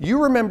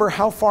 You remember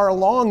how far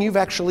along you've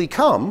actually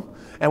come,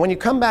 and when you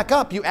come back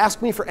up, you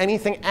ask me for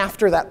anything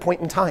after that point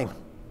in time.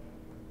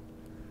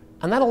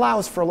 And that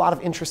allows for a lot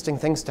of interesting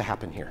things to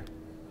happen here.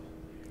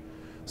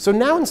 So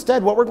now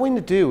instead, what we're going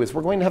to do is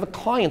we're going to have a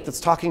client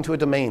that's talking to a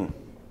domain.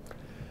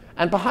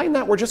 And behind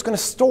that, we're just going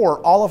to store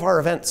all of our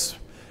events.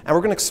 And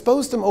we're going to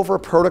expose them over a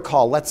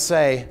protocol, let's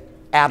say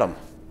Atom.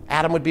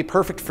 Atom would be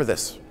perfect for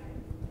this.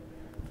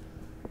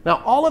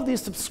 Now, all of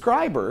these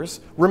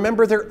subscribers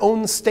remember their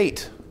own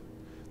state.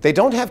 They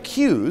don't have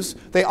queues.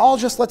 They all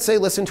just, let's say,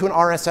 listen to an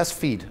RSS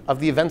feed of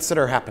the events that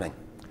are happening.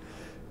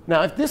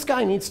 Now, if this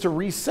guy needs to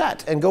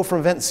reset and go from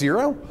event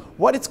 0,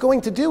 what it's going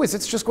to do is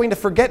it's just going to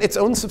forget its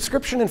own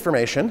subscription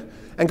information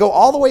and go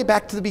all the way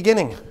back to the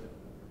beginning.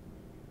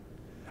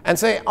 And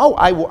say, oh,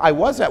 I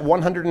was at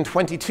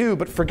 122,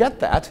 but forget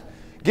that.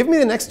 Give me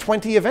the next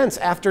 20 events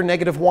after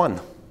 -1.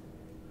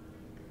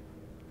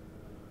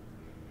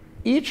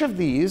 Each of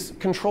these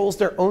controls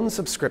their own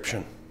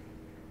subscription.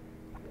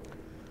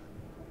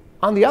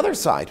 On the other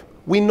side,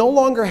 we no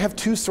longer have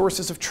two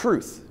sources of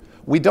truth.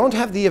 We don't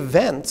have the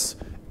events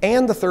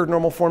and the third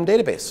normal form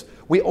database.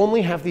 We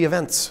only have the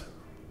events.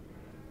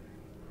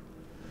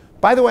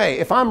 By the way,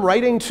 if I'm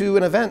writing to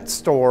an event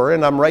store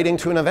and I'm writing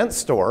to an event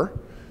store,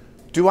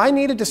 do I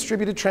need a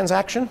distributed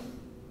transaction?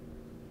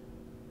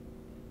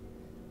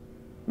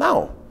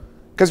 No,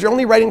 because you're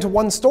only writing to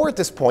one store at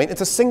this point.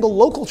 It's a single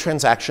local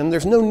transaction.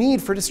 There's no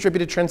need for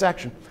distributed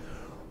transaction.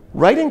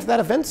 Writing to that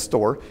event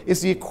store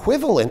is the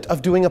equivalent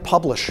of doing a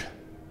publish.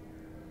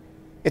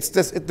 It's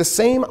the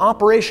same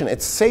operation.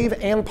 It's save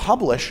and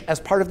publish as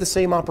part of the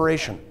same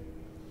operation.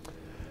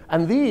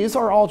 And these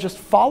are all just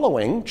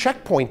following,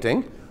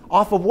 checkpointing,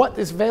 off of what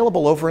is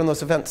available over in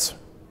those events.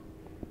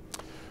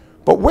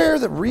 But where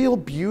the real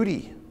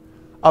beauty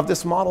of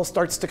this model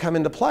starts to come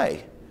into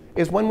play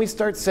is when we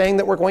start saying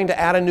that we're going to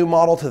add a new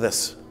model to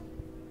this.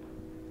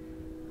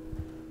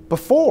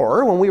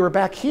 Before, when we were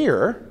back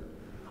here,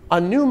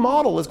 a new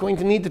model is going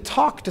to need to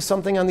talk to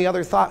something on the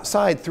other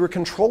side through a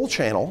control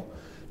channel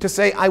to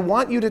say, I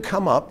want you to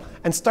come up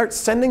and start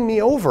sending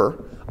me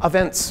over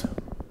events.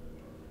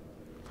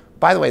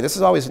 By the way, this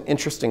is always an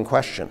interesting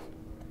question.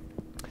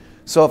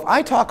 So if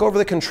I talk over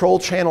the control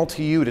channel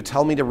to you to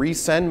tell me to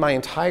resend my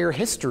entire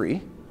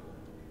history,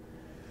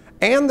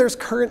 and there's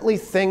currently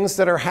things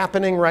that are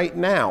happening right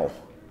now,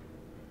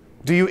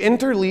 do you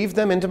interleave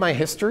them into my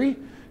history?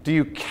 Do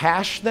you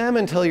cache them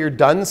until you're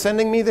done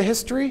sending me the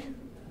history?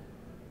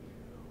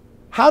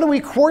 How do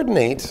we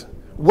coordinate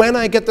when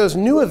I get those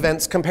new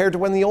events compared to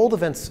when the old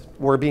events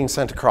were being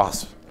sent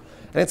across?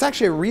 And it's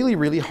actually a really,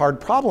 really hard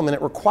problem, and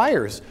it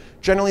requires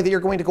generally that you're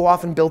going to go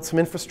off and build some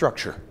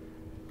infrastructure.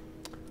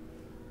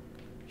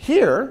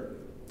 Here,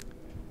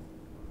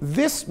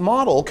 this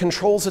model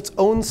controls its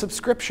own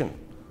subscription.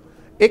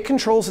 It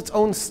controls its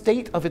own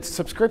state of its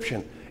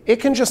subscription. It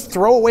can just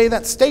throw away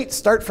that state,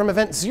 start from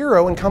event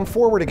 0, and come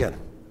forward again.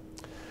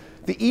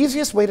 The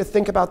easiest way to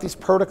think about these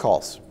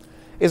protocols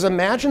is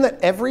imagine that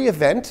every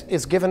event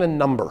is given a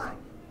number.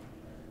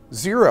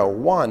 0,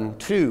 1,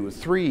 2,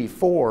 3,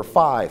 4,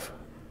 5.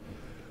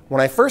 When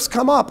I first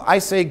come up, I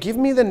say, give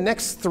me the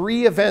next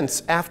 3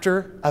 events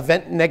after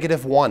event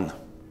 -1.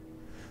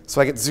 So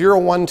I get 0,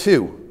 1,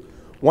 2.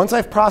 Once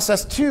I've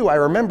processed 2, I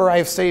remember I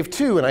have saved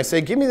 2, and I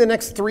say, give me the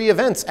next 3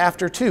 events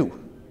after 2.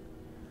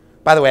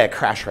 By the way, I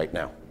crash right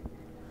now.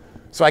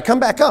 So I come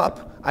back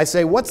up, I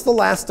say, what's the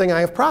last thing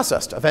I have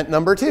processed? Event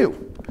number 2.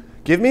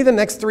 Give me the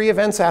next 3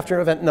 events after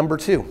event number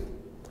 2.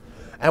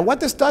 And what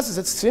this does is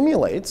it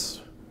simulates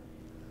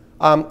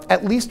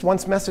at least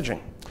once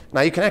messaging.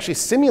 Now, you can actually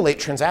simulate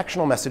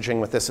transactional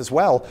messaging with this as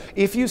well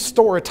if you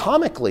store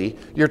atomically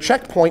your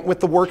checkpoint with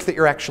the work that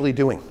you're actually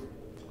doing.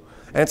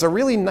 And it's a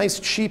really nice,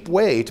 cheap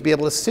way to be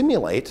able to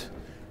simulate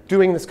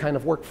doing this kind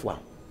of workflow.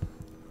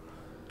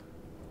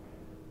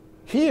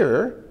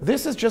 Here,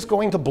 this is just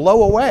going to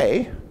blow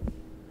away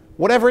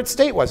whatever its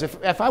state was.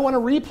 If I want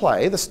to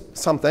replay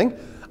something,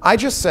 I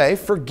just say,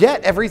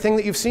 forget everything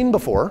that you've seen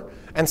before,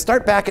 and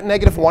start back at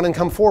 -1 and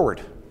come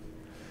forward.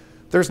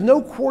 There's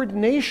no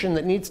coordination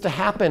that needs to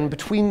happen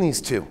between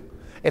these two.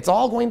 It's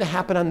all going to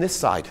happen on this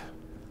side.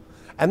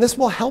 And this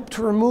will help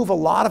to remove a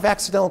lot of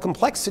accidental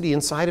complexity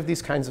inside of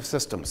these kinds of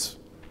systems.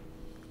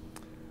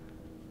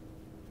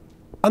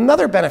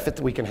 Another benefit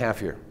that we can have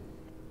here.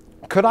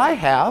 Could I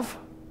have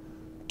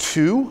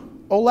 2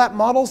 OLAP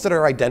models that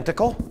are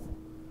identical?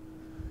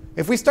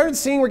 If we started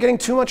seeing we're getting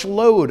too much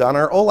load on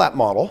our OLAP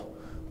model,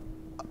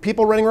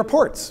 people running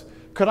reports.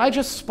 Could I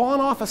just spawn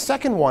off a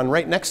second one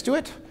right next to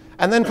it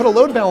and then put a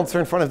load balancer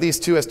in front of these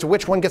two as to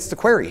which one gets the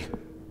query?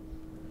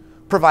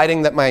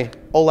 Providing that my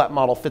OLAP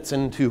model fits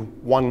into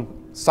one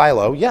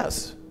silo,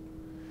 yes.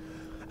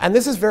 And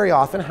this is very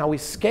often how we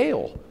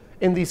scale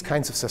in these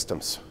kinds of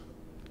systems.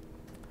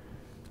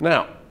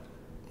 Now,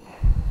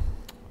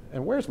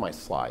 and where's my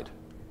slide?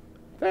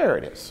 There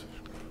it is.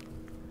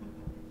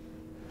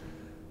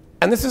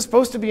 And this is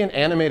supposed to be an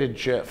animated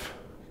GIF.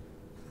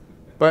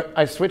 But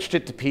I switched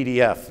it to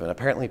PDF, and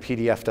apparently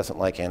PDF doesn't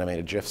like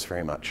animated GIFs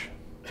very much.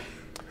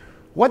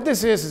 What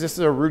this is this is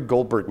a Rube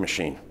Goldberg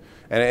machine.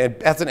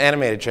 And as an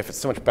animated GIF, it's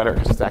so much better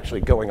because it's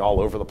actually going all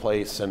over the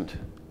place. And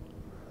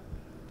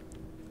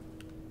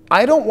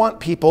I don't want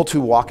people to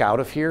walk out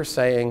of here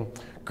saying,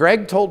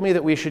 Greg told me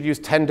that we should use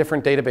 10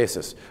 different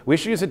databases. We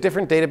should use a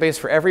different database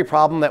for every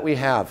problem that we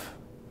have.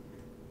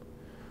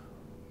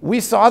 We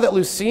saw that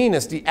Lucene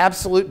is the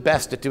absolute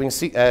best at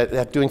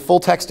doing full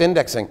text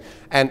indexing.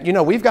 And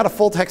we've got a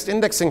full text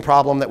indexing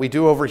problem that we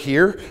do over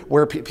here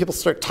where people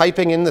start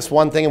typing in this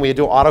one thing and we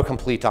do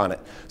autocomplete on it.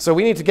 So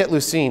we need to get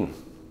Lucene.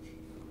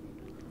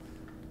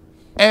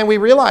 And we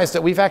realized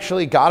that we've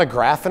actually got a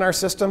graph in our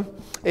system.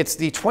 It's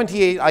the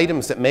 28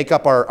 items that make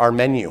up our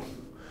menu.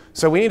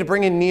 So we need to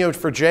bring in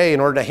Neo4j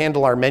in order to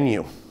handle our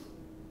menu.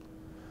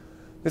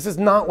 This is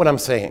not what I'm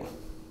saying.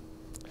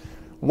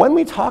 When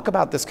we talk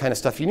about this kind of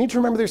stuff, you need to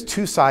remember there's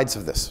two sides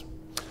of this.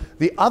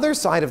 The other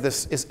side of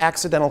this is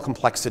accidental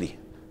complexity,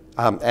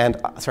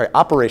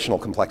 operational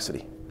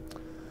complexity.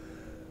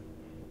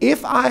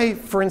 If I,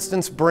 for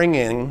instance, bring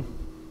in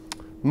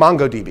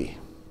MongoDB,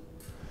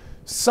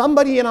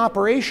 somebody in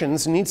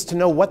operations needs to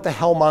know what the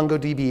hell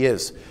MongoDB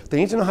is. They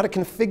need to know how to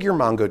configure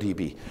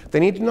MongoDB. They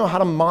need to know how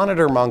to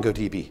monitor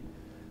MongoDB.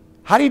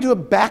 How do you do a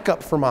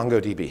backup for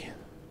MongoDB?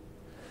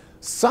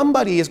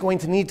 Somebody is going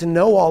to need to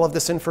know all of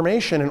this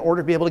information in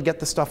order to be able to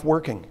get the stuff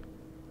working.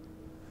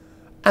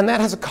 And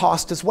that has a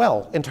cost as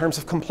well in terms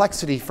of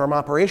complexity from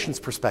operations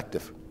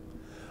perspective.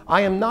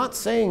 I am not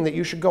saying that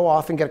you should go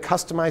off and get a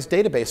customized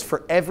database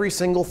for every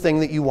single thing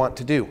that you want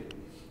to do.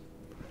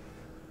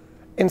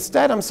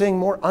 Instead, I'm saying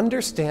more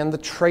understand the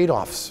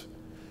trade-offs.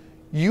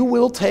 You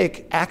will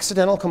take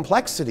accidental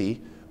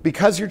complexity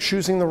because you're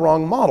choosing the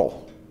wrong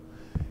model.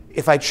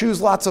 If I choose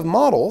lots of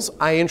models,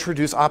 I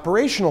introduce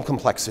operational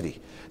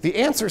complexity. The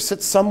answer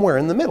sits somewhere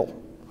in the middle.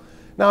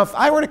 Now, if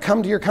I were to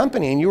come to your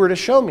company and you were to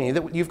show me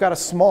that you've got a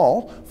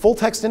small full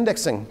text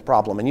indexing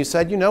problem and you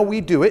said, we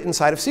do it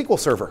inside of SQL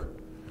Server,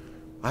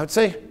 I would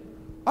say,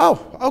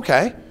 oh,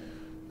 OK.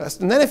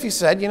 And then if you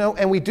said,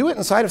 and we do it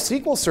inside of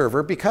SQL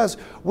Server because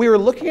we were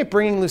looking at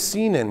bringing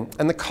Lucene in,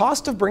 and the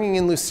cost of bringing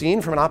in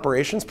Lucene from an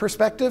operations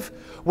perspective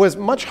was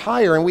much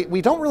higher, and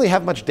we don't really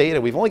have much data.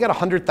 We've only got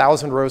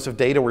 100,000 rows of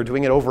data. We're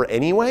doing it over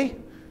anyway.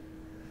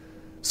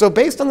 So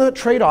based on the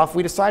trade-off,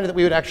 we decided that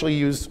we would actually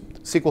use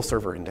SQL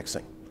Server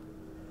indexing.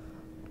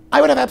 I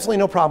would have absolutely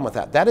no problem with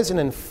that. That is an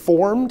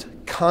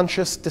informed,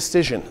 conscious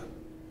decision.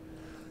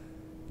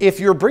 If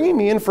you're bringing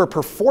me in for a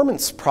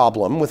performance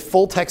problem with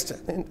full text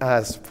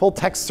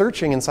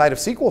searching inside of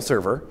SQL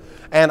Server,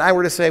 and I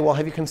were to say, well,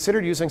 have you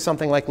considered using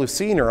something like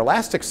Lucene or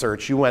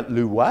Elasticsearch? You went,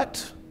 Lu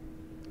what?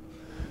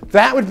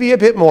 That would be a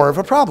bit more of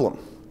a problem.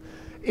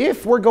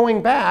 If we're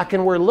going back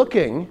and we're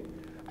looking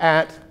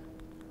at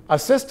a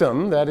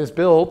system that is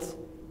built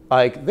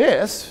like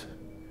this,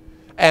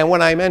 and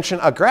when I mention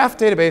a graph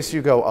database,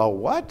 you go, oh,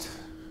 what?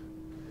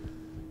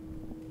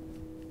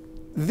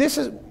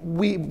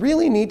 We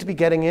really need to be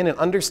getting in and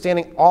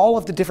understanding all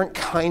of the different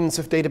kinds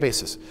of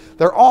databases.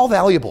 They're all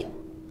valuable,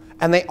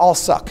 and they all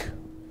suck.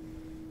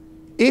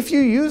 If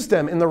you use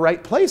them in the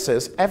right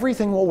places,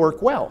 everything will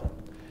work well.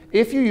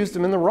 If you use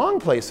them in the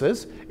wrong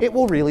places, it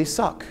will really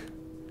suck.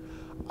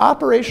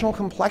 Operational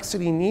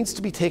complexity needs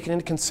to be taken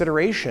into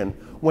consideration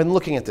when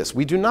looking at this.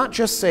 We do not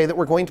just say that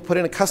we're going to put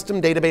in a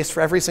custom database for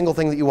every single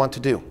thing that you want to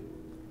do.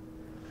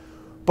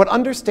 But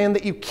understand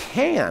that you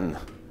can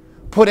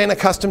put in a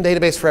custom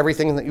database for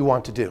everything that you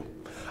want to do.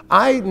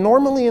 I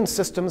normally in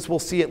systems will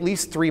see at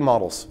least 3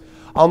 models.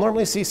 I'll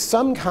normally see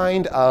some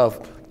kind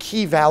of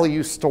key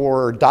value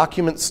store or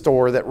document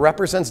store that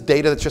represents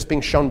data that's just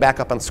being shown back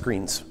up on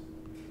screens.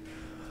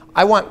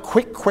 I want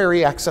quick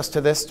query access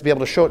to this to be able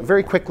to show it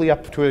very quickly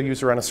up to a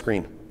user on a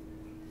screen.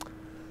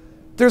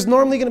 There's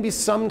normally going to be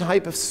some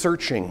type of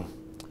searching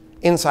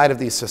inside of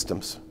these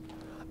systems.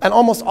 And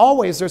almost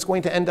always, there's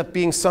going to end up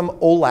being some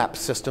OLAP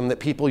system that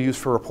people use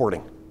for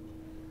reporting.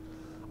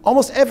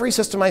 Almost every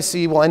system I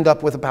see will end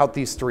up with about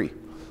these 3.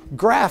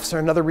 Graphs are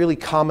another really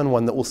common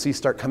one that we'll see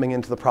start coming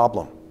into the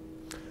problem.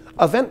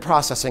 Event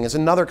processing is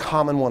another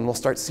common one we'll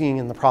start seeing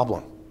in the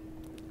problem.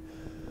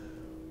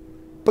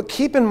 But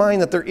keep in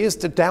mind that there is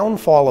the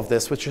downfall of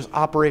this, which is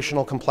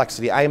operational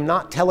complexity. I am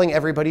not telling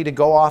everybody to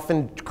go off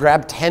and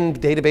grab 10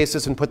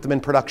 databases and put them in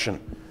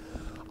production.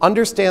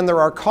 Understand there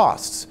are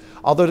costs.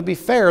 Although to be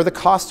fair, the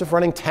cost of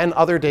running 10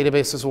 other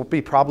databases will be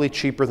probably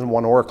cheaper than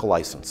 1 Oracle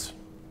license.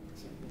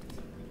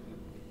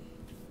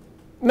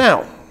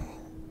 Now,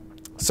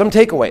 some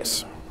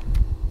takeaways.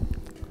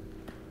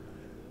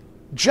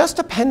 Just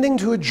appending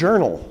to a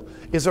journal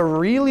is a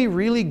really,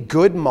 really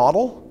good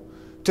model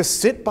to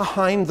sit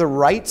behind the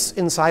writes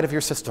inside of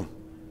your system.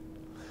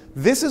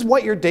 This is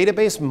what your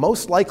database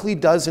most likely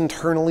does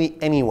internally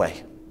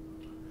anyway.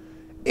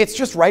 It's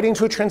just writing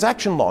to a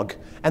transaction log,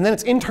 and then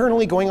it's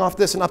internally going off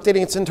this and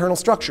updating its internal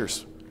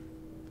structures.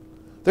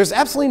 There's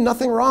absolutely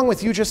nothing wrong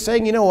with you just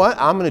saying, you know what,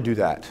 I'm going to do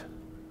that.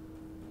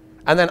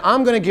 And then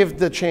I'm going to give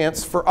the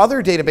chance for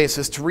other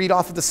databases to read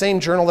off of the same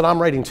journal that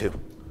I'm writing to.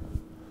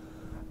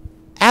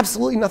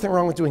 Absolutely nothing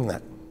wrong with doing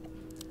that.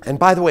 And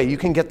by the way, you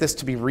can get this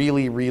to be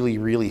really, really,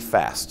 really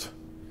fast.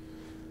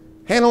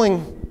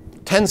 Handling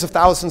tens of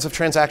thousands of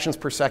transactions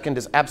per second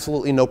is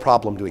absolutely no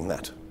problem doing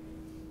that.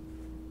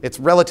 It's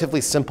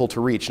relatively simple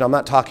to reach. And I'm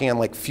not talking on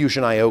like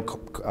Fusion IO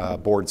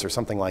boards or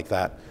something like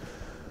that.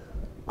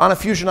 On a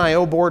Fusion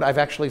IO board, I've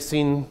actually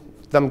seen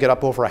them get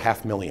up over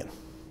 500,000.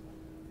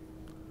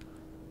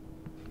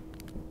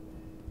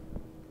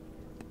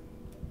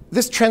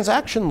 This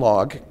transaction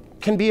log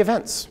can be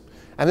events.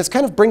 And this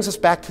kind of brings us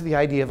back to the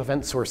idea of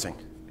event sourcing.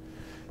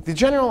 The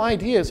general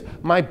idea is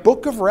my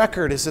book of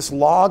record is this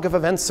log of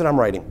events that I'm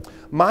writing.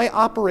 My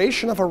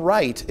operation of a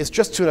write is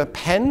just to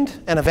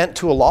append an event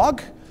to a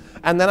log,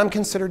 and then I'm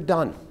considered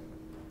done.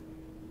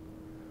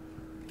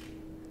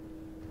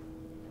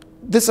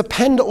 This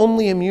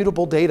append-only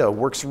immutable data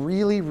works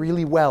really,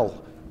 really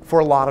well for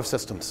a lot of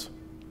systems.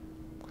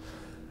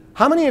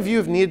 How many of you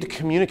have needed to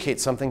communicate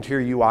something to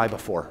your UI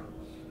before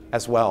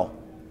as well?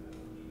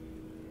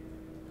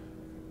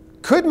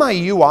 Could my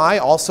UI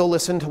also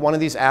listen to one of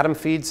these Atom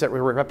feeds that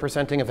were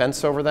representing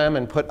events over them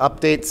and put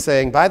updates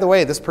saying, by the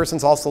way, this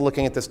person's also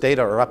looking at this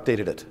data or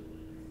updated it?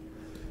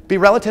 Be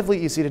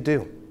relatively easy to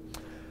do.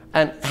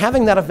 And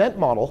having that event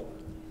model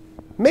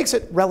makes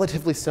it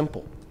relatively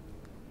simple.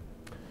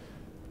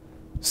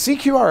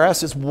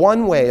 CQRS is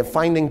one way of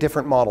finding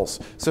different models.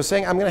 So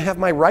saying, I'm going to have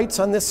my writes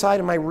on this side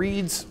and my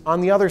reads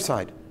on the other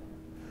side.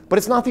 But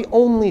it's not the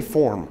only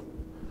form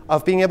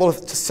of being able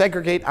to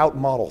segregate out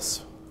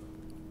models.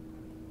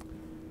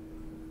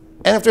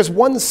 And if there's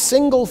one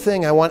single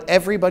thing I want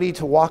everybody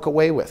to walk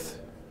away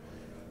with,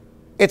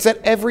 it's that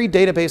every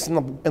database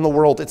in the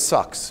world, it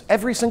sucks.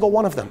 Every single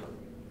one of them.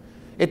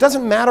 It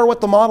doesn't matter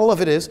what the model of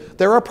it is.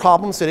 There are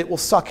problems that it will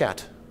suck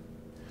at.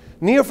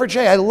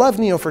 Neo4j, I love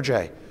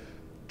Neo4j.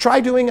 Try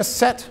doing a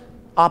set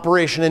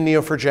operation in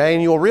Neo4j,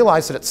 and you'll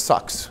realize that it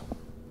sucks.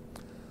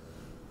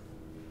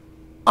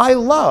 I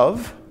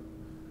love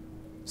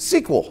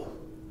SQL.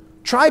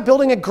 Try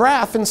building a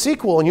graph in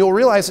SQL, and you'll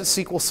realize that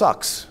SQL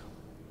sucks.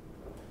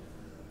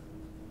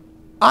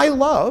 I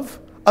love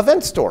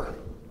Event Store.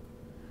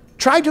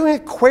 Try doing a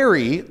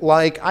query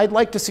like, I'd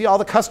like to see all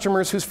the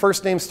customers whose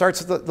first name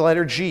starts with the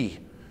letter G.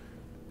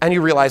 And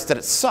you realize that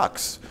it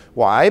sucks.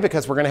 Why?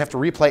 Because we're going to have to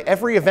replay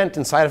every event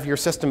inside of your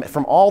system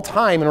from all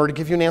time in order to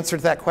give you an answer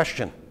to that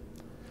question.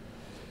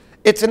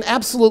 It's an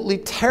absolutely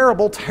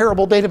terrible,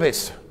 terrible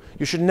database.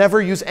 You should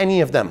never use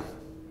any of them.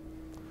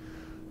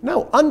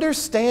 No,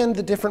 understand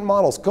the different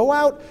models. Go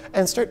out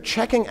and start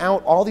checking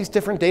out all these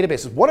different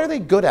databases. What are they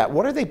good at?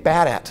 What are they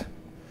bad at?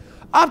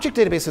 Object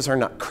databases are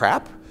not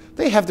crap.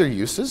 They have their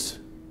uses.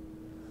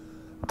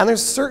 And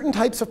there's certain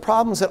types of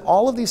problems that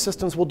all of these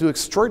systems will do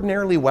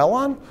extraordinarily well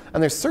on,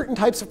 and there's certain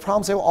types of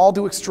problems they will all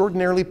do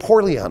extraordinarily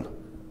poorly on.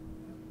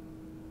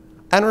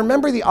 And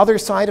remember the other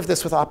side of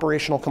this with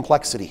operational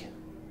complexity.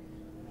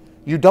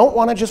 You don't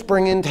want to just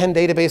bring in 10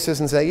 databases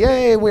and say,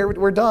 yay,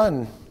 we're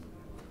done.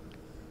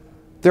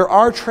 There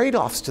are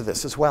trade-offs to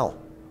this as well.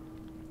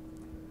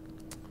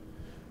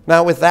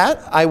 Now with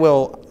that, I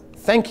will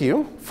thank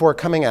you for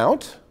coming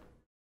out.